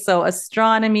 Okay. So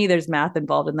astronomy, there's math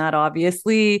involved in that,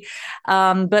 obviously.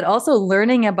 But also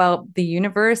learning about the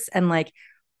universe and like,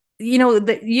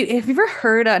 have you ever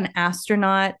heard an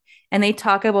astronaut and they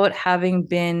talk about having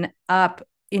been up,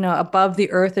 above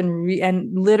the earth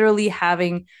and literally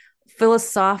having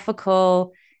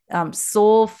philosophical,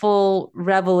 soulful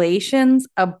revelations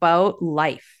about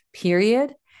life,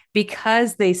 period,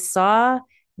 because they saw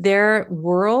their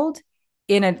world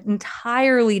in an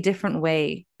entirely different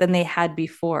way than they had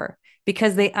before,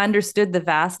 because they understood the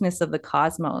vastness of the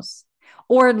cosmos,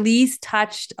 or at least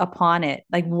touched upon it,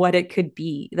 like what it could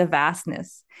be, the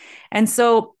vastness. And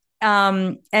so,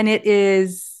 and it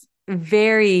is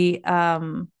very,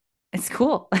 it's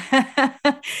cool.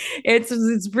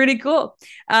 It's pretty cool.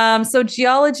 So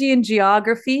geology and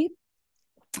geography,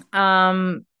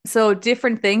 so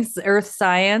different things, earth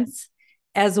science,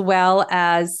 as well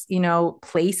as,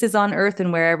 places on earth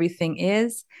and where everything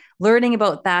is. Learning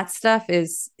about that stuff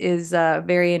is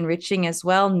very enriching as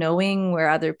well, knowing where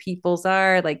other peoples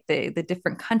are, like the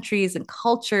different countries and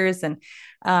cultures, and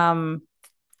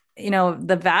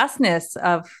the vastness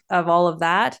of all of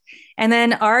that. And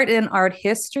then art and art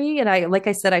history. And like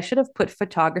I said, I should have put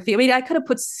photography. I mean, I could have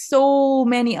put so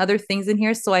many other things in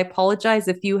here. So I apologize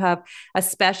if you have a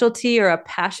specialty or a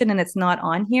passion and it's not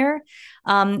on here.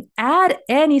 Add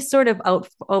any sort of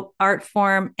art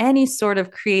form, any sort of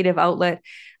creative outlet,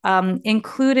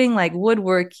 including like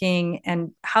woodworking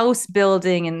and house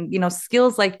building and,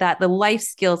 skills like that, the life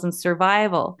skills and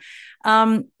survival.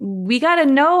 We got to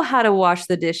know how to wash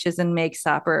the dishes and make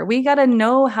supper. We got to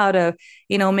know how to,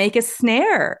 make a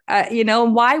snare.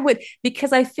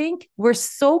 Because I think we're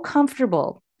so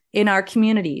comfortable in our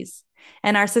communities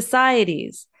and our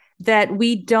societies that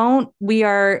we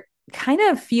are kind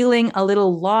of feeling a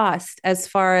little lost as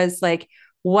far as like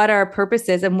what our purpose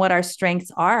is and what our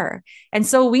strengths are. And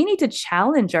so we need to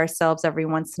challenge ourselves every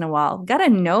once in a while. Got to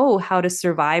know how to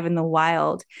survive in the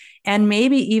wild and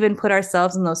maybe even put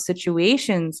ourselves in those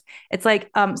situations. It's like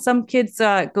some kids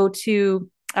go to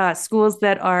schools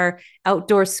that are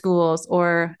outdoor schools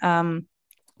or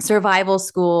survival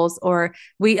schools,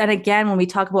 and again, when we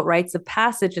talk about rites of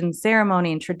passage and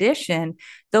ceremony and tradition,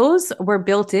 those were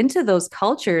built into those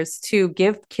cultures to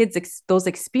give kids those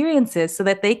experiences so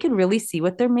that they can really see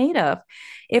what they're made of.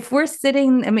 If we're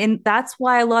sitting, I mean, that's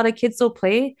why a lot of kids will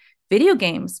play video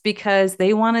games, because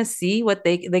they want to see what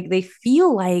they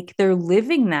feel like they're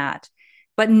living that,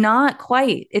 but not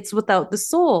quite. It's without the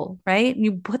soul, right?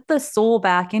 You put the soul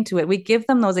back into it. We give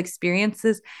them those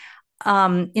experiences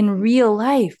in real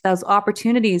life, those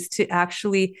opportunities to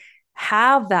actually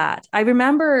have that. I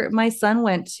remember my son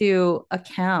went to a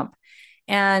camp,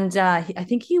 and I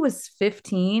think he was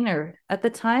 15, or at the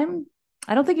time,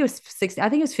 I don't think he was 16. I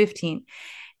think he was 15,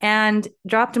 and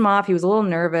dropped him off. He was a little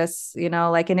nervous,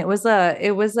 and it was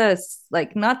a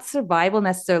like not survival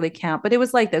necessarily camp, but it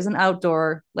was like there's an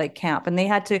outdoor like camp, and they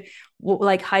had to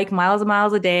like hike miles and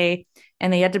miles a day,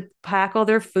 and they had to pack all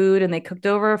their food, and they cooked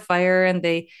over a fire, and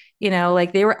they,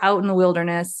 like they were out in the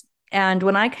wilderness. And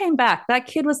when I came back, that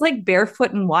kid was like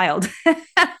barefoot and wild.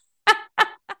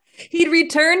 He'd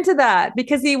returned to that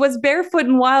because he was barefoot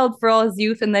and wild for all his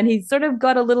youth, and then he sort of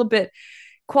got a little bit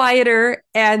quieter,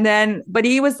 and then but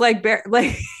he was like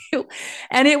like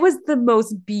and it was the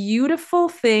most beautiful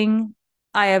thing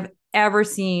I have ever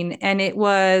seen. And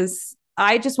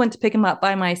I just went to pick him up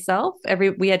by myself.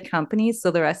 We had company,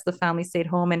 so the rest of the family stayed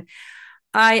home. And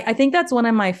I think that's one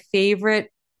of my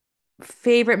favorite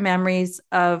memories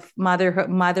of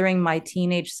mothering my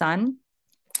teenage son,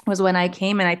 was when I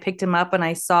came and I picked him up and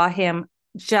I saw him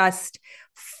just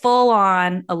full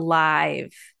on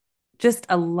alive, just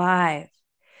alive.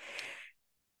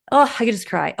 Oh, I could just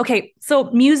cry. Okay,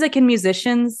 so music and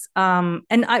musicians, and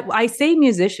I say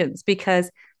musicians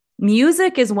because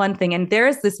music is one thing, and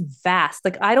there's this vast,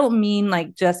 like, I don't mean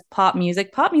like just pop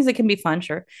music. Pop music can be fun,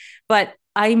 sure, but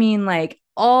I mean like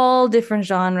all different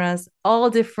genres, all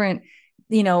different,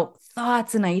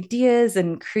 thoughts and ideas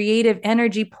and creative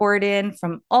energy poured in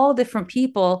from all different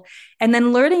people. And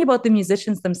then learning about the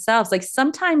musicians themselves, like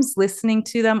sometimes listening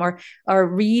to them or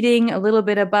reading a little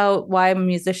bit about why a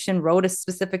musician wrote a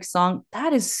specific song,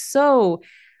 that is so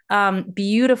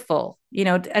beautiful,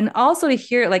 and also to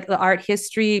hear like the art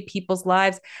history, people's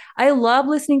lives. I love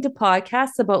listening to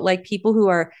podcasts about like people who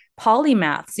are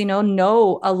polymaths,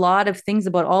 know a lot of things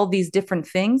about all these different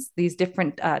things, these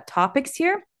different topics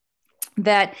here,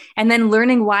 and then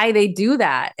learning why they do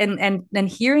that, and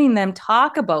hearing them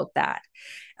talk about that,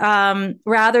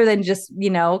 rather than just,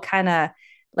 kind of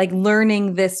like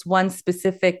learning this one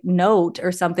specific note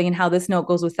or something and how this note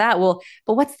goes with that. Well,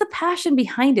 but what's the passion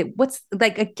behind it? What's,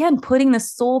 like, again, putting the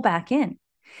soul back in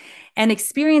and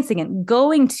experiencing it,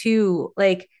 going to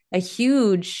like a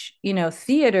huge,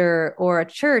 theater or a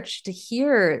church to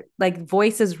hear like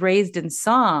voices raised in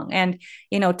song, and,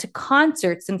 to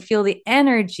concerts and feel the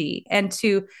energy, and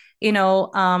to,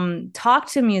 talk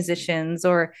to musicians,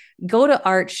 or go to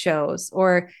art shows,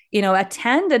 or,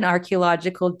 attend an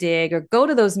archaeological dig, or go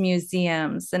to those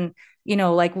museums, and,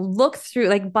 like look through,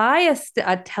 like buy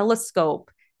a telescope,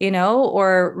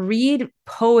 or read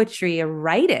poetry or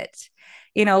write it,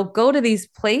 go to these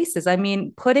places. I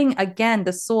mean, putting again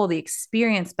the soul, the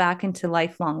experience back into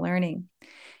lifelong learning.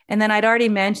 And then I'd already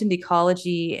mentioned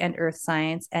ecology and earth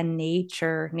science and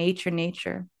nature.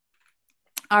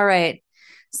 All right.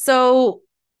 So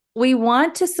we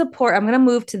want to support, I'm going to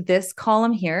move to this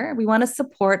column here. We want to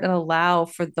support and allow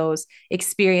for those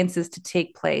experiences to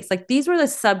take place. Like these were the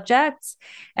subjects,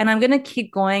 and I'm going to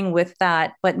keep going with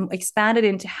that, but expand it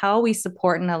into how we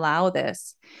support and allow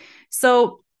this.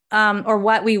 So or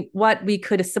what we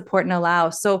could support and allow.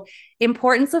 So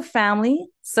importance of family.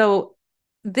 So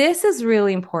this is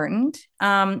really important.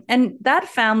 And that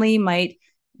family might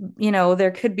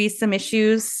there could be some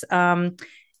issues.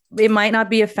 It might not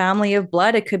be a family of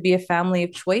blood, it could be a family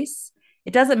of choice.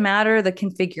 It doesn't matter the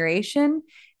configuration,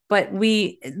 but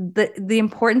the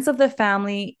importance of the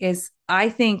family is, I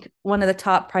think, one of the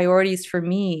top priorities for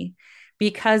me,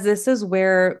 because this is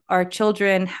where our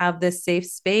children have this safe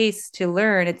space to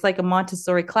learn. It's like a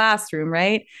Montessori classroom,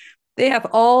 right? They have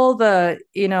all the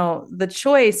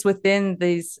choice within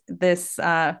this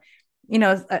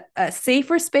a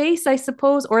safer space, I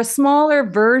suppose, or a smaller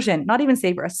version, not even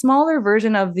safer, a smaller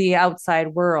version of the outside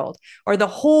world, or the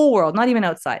whole world, not even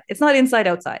outside. It's not inside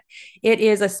outside. It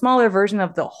is a smaller version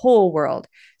of the whole world.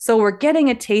 So we're getting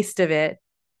a taste of it,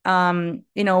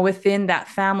 within that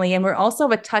family. And we're also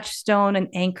a touchstone, an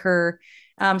anchor,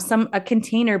 a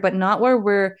container, but not where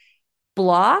we're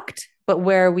blocked, but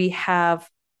where we have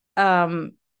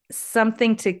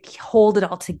something to hold it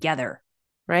all together,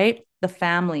 right? The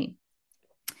family.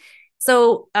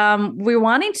 So we're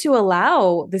wanting to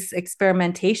allow this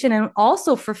experimentation, and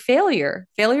also for failure.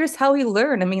 Failure is how we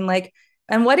learn. I mean, like,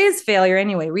 and what is failure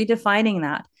anyway? Redefining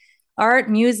that. Art,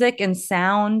 music, and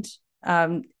sound,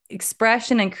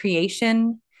 expression and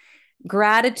creation,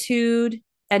 gratitude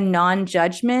and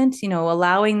non-judgment,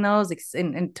 allowing those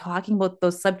and talking about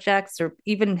those subjects, or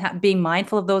even being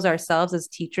mindful of those ourselves as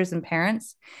teachers and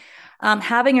parents.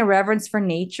 Having a reverence for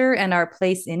nature and our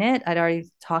place in it. I'd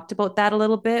already talked about that a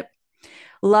little bit.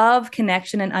 Love,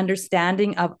 connection, and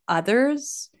understanding of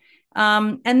others.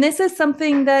 And this is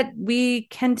something that we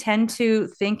can tend to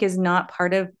think is not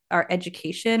part of our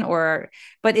education,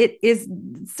 but it is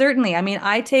certainly. I mean,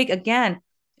 I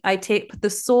put the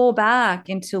soul back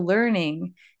into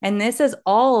learning, and this is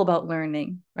all about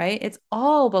learning, right? It's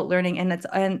all about learning,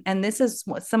 and this is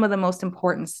what some of the most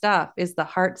important stuff is: the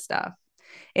heart stuff,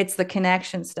 it's the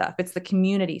connection stuff, it's the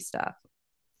community stuff.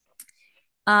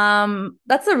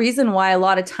 That's the reason why a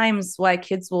lot of times why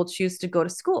kids will choose to go to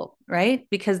school, right?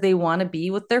 Because they want to be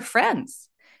with their friends.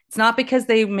 It's not because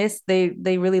they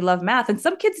really love math, and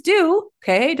some kids do.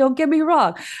 Okay, don't get me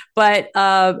wrong, but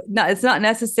no, it's not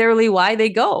necessarily why they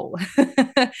go.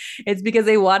 It's because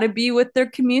they want to be with their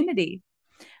community.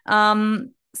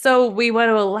 So we want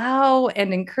to allow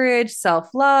and encourage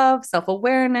self-love,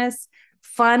 self-awareness,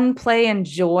 fun, play, and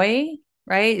joy,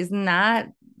 right? Isn't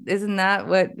that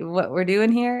what we're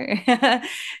doing here?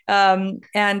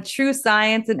 And true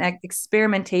science and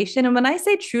experimentation. And when I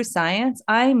say true science,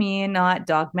 I mean not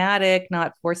dogmatic,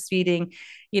 not force feeding,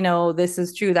 this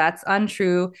is true, that's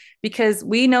untrue, because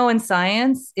we know in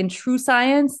true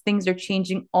science, things are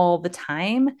changing all the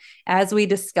time as we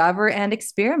discover and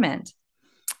experiment.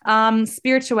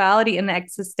 Spirituality and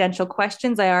existential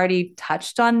questions, I already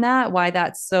touched on that, why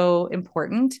that's so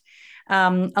important.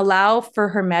 Allow for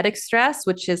hermetic stress,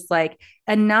 which is like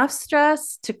enough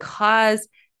stress to cause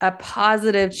a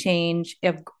positive change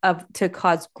to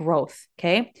cause growth.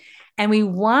 Okay. And we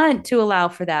want to allow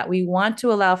for that. We want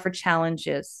to allow for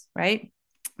challenges, right?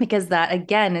 Because that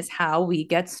again is how we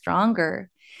get stronger.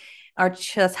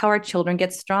 That's how our children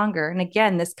get stronger. And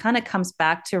again, this kind of comes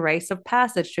back to rites of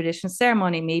passage, tradition,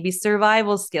 ceremony, maybe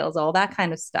survival skills, all that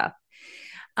kind of stuff.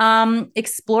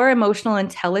 Explore emotional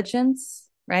intelligence,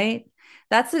 right?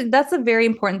 That's a very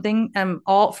important thing.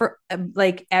 All for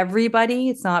like everybody.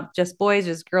 It's not just boys,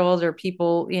 just girls, or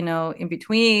people, in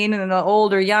between, and the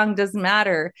old or young, doesn't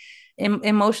matter.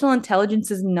 Emotional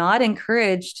intelligence is not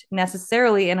encouraged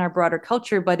necessarily in our broader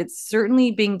culture, but it's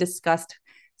certainly being discussed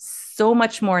so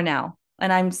much more now.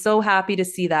 And I'm so happy to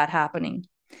see that happening.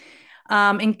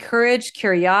 Encourage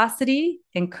curiosity,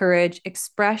 encourage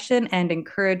expression, and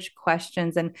encourage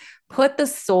questions, and put the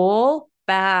soul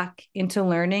back into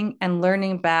learning, and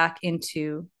learning back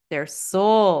into their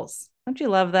souls. Don't you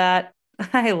love that?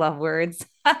 I love words.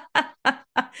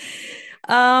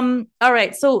 All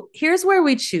right. So here's where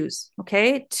we choose,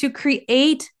 okay, to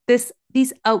create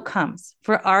these outcomes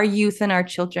for our youth and our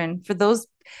children, for those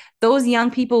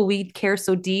young people we care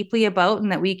so deeply about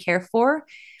and that we care for,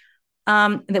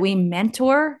 that we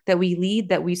mentor, that we lead,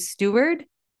 that we steward.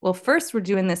 Well, first, we're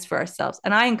doing this for ourselves.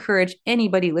 And I encourage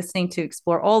anybody listening to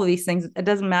explore all of these things. It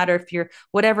doesn't matter if you're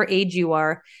whatever age you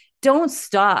are. Don't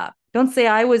stop. Don't say,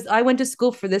 I went to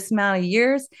school for this amount of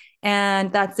years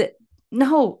and that's it.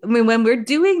 No, I mean, when we're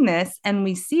doing this and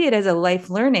we see it as a life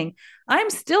learning,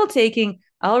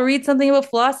 I'll read something about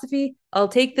philosophy. I'll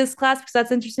take this class because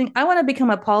that's interesting. I want to become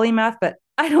a polymath, but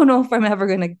I don't know if I'm ever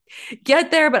going to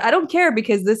get there, but I don't care,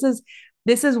 because this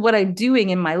is what I'm doing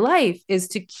in my life, is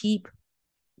to keep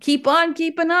on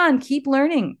keeping on, keep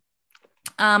learning.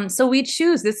 So we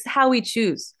choose. This is how we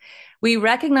choose. We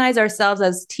recognize ourselves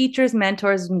as teachers,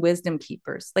 mentors, and wisdom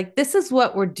keepers. Like, this is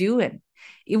what we're doing,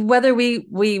 whether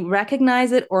we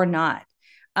recognize it or not.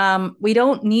 We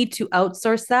don't need to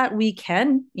outsource that. We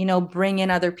can, bring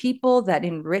in other people that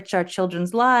enrich our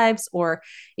children's lives. Or,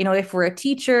 if we're a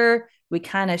teacher, we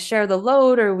kind of share the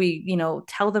load, or we,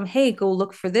 tell them, hey, go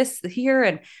look for this here.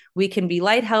 And we can be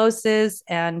lighthouses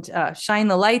and shine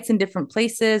the lights in different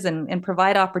places and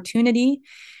provide opportunity.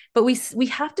 But we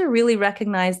have to really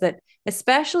recognize that,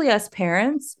 especially us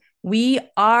parents, we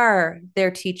are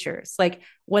their teachers. Like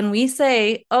when we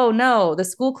say, oh no, the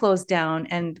school closed down,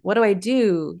 and what do I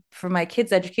do for my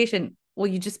kids' education? Well,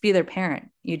 you just be their parent.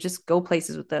 You just go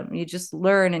places with them. You just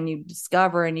learn and you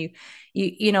discover, and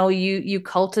you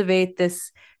cultivate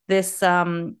this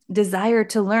desire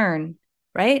to learn,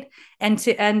 right?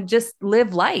 And just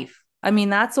live life. I mean,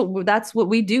 that's what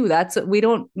we do. That's what we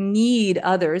don't need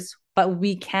others, but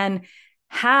we can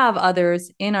have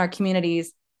others in our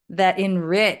communities that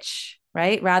enrich,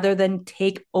 right? Rather than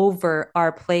take over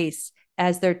our place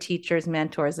as their teachers,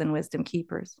 mentors, and wisdom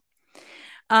keepers.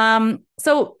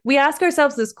 So we ask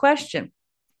ourselves this question.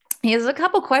 There's a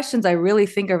couple questions I really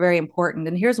think are very important.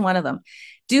 And here's one of them.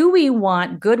 Do we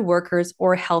want good workers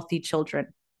or healthy children?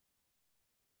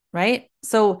 Right?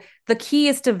 So the key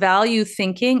is to value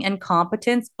thinking and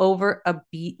competence over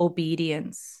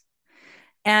obedience.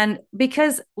 And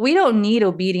because we don't need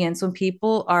obedience when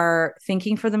people are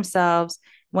thinking for themselves,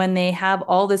 when they have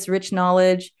all this rich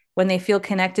knowledge, when they feel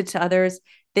connected to others,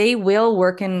 they will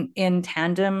work in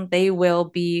tandem. They will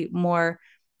be more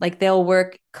like they'll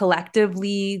work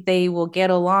collectively. They will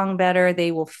get along better.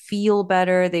 They will feel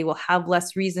better. They will have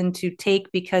less reason to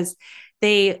take because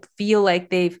they feel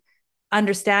like they've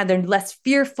understand, they're less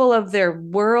fearful of their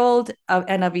world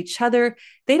and of each other.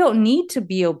 They don't need to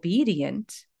be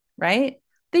obedient, right?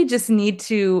 They just need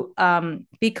to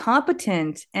be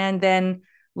competent and then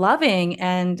loving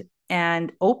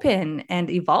and open and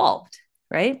evolved,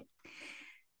 right?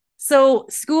 So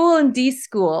school and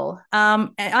deschool,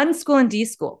 unschool and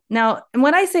deschool. Now,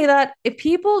 when I say that, if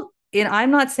people, and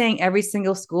I'm not saying every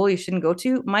single school you shouldn't go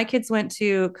to. My kids went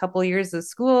to a couple of years of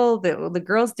school. The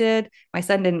girls did. My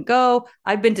son didn't go.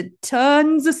 I've been to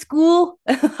tons of school.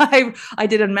 I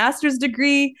did a master's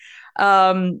degree.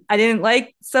 I didn't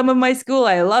like some of my school.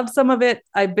 I loved some of it.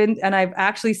 I've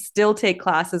actually still take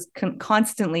classes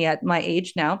constantly at my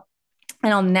age now,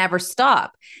 and I'll never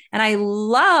stop. And I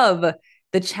love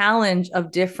the challenge of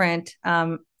different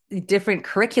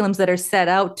curriculums that are set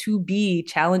out to be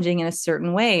challenging in a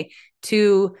certain way,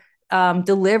 to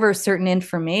deliver certain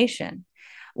information.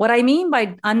 What I mean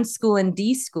by unschool and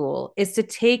deschool is to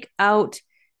take out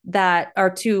that,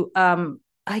 or to,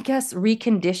 I guess,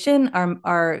 recondition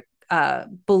our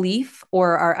belief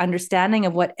or our understanding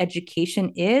of what education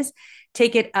is,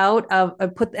 take it out of,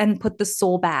 put the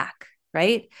soul back.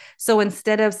 Right. So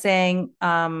instead of saying,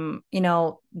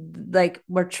 like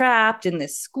we're trapped in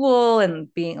this school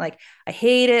and being like, I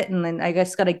hate it. And then I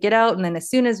just got to get out. And then as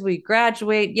soon as we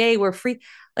graduate, yay, we're free.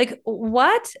 Like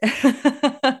what?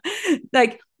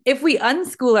 Like if we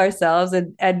unschool ourselves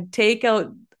and take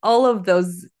out all of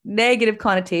those negative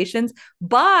connotations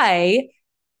by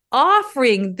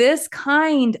offering this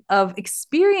kind of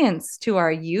experience to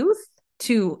our youth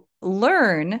to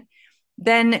learn,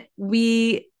 then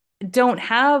we don't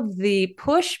have the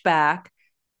pushback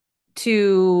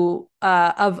to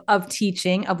of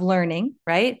teaching, of learning,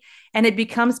 right? And it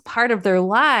becomes part of their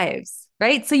lives,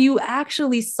 right? So you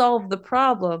actually solve the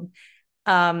problem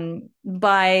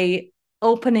by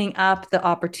opening up the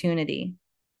opportunity.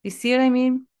 You see what I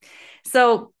mean?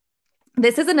 So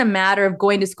this isn't a matter of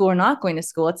going to school or not going to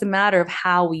school. It's a matter of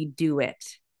how we do it.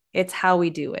 It's how we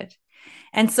do it.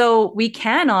 And so we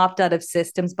can opt out of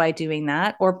systems by doing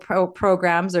that, or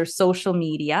programs or social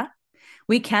media.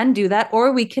 We can do that,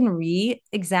 or we can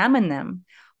re-examine them.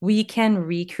 We can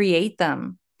recreate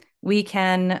them. We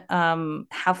can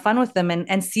have fun with them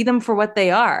and see them for what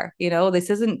they are. This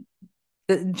isn't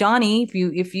Johnny.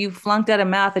 If you flunked out of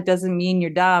math, it doesn't mean you're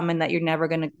dumb and that you're never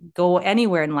going to go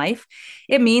anywhere in life.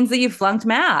 It means that you flunked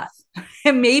math.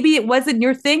 And maybe it wasn't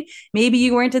your thing. Maybe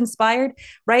you weren't inspired,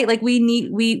 right? Like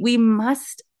we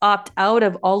must opt out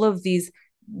of all of these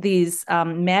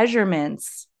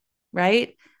measurements,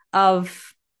 right?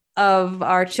 Of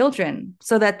our children,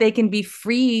 so that they can be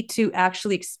free to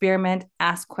actually experiment,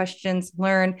 ask questions,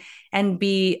 learn, and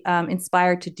be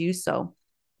inspired to do so.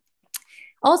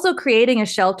 Also, creating a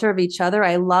shelter of each other.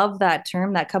 I love that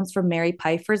term. That comes from Mary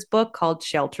Pfeiffer's book called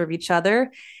Shelter of Each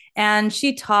Other. And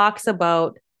she talks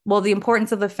about, well, the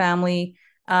importance of the family,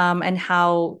 and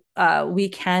how we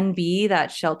can be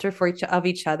that shelter for each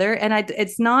other. And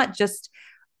it's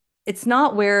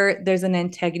not where there's an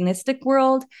antagonistic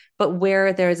world, but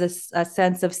where there's a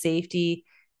sense of safety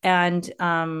and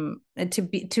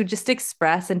to just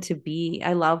express and to be.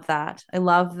 I love that. I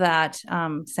love that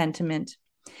sentiment.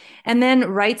 And then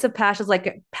rites of passage,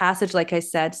 like I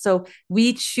said. So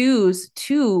we choose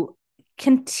to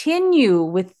continue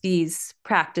with these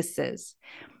practices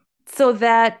so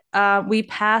that we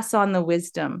pass on the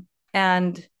wisdom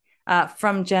and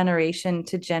from generation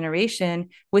to generation,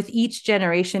 with each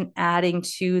generation adding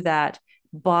to that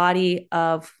body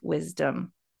of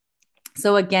wisdom.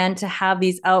 So again, to have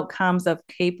these outcomes of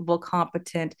capable,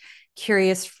 competent,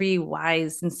 curious, free,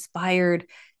 wise, inspired,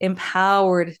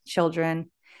 empowered children,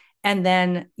 and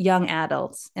then young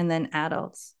adults, and then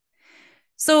adults.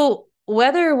 So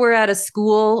whether we're at a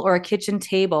school or a kitchen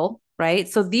table, right?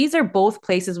 So these are both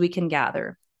places we can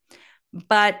gather,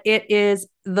 but it is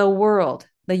the world,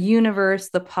 the universe,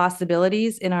 the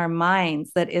possibilities in our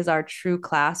minds that is our true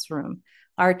classroom,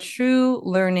 our true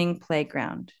learning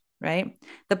playground, right?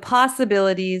 The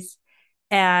possibilities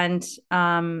and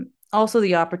also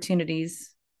the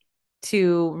opportunities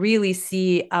to really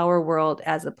see our world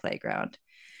as a playground.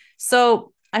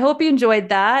 So I hope you enjoyed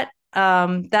that.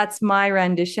 That's my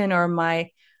rendition or my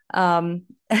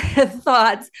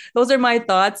thoughts. Those are my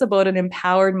thoughts about an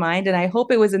empowered mind. And I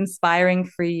hope it was inspiring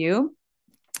for you.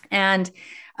 And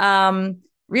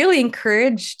really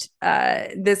encouraged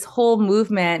this whole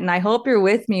movement. And I hope you're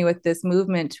with me with this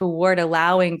movement toward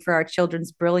allowing for our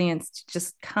children's brilliance to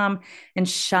just come and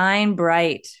shine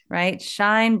bright, right?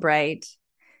 Shine bright.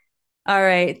 All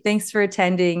right. Thanks for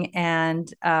attending. And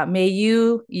may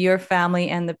you, your family,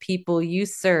 and the people you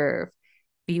serve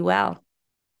be well.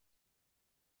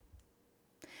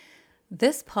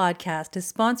 This podcast is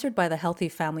sponsored by the Healthy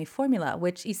Family Formula,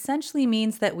 which essentially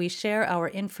means that we share our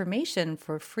information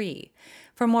for free.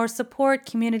 For more support,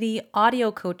 community,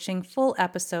 audio coaching, full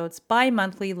episodes,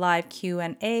 bi-monthly live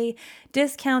Q&A,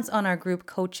 discounts on our group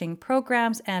coaching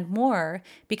programs, and more,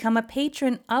 become a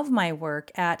patron of my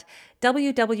work at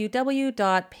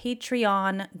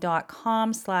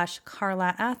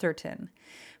www.patreon.com/Carla Atherton.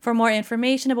 For more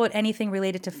information about anything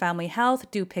related to family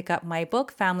health, do pick up my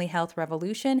book, Family Health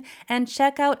Revolution, and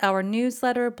check out our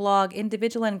newsletter, blog,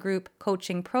 individual and group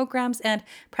coaching programs, and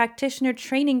practitioner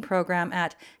training program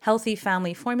at Healthy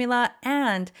Family Formula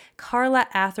and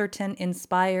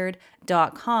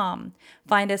CarlaAthertonInspired.com.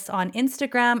 Find us on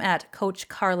Instagram at Coach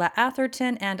Carla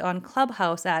Atherton and on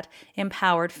Clubhouse at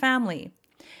Empowered Family.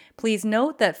 Please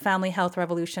note that Family Health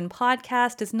Revolution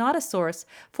podcast is not a source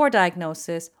for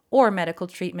diagnosis or medical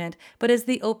treatment, but is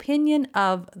the opinion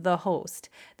of the host.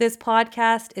 This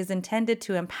podcast is intended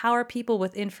to empower people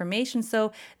with information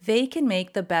so they can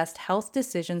make the best health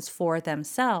decisions for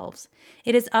themselves.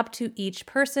 It is up to each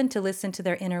person to listen to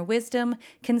their inner wisdom,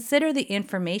 consider the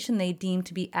information they deem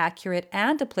to be accurate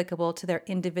and applicable to their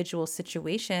individual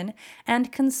situation,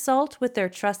 and consult with their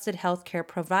trusted healthcare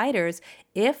providers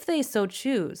if they so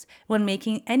choose when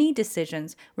making any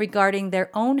decisions regarding their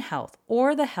own health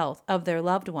or the health of their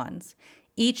loved ones.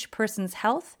 Each person's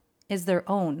health is their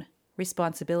own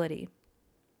responsibility.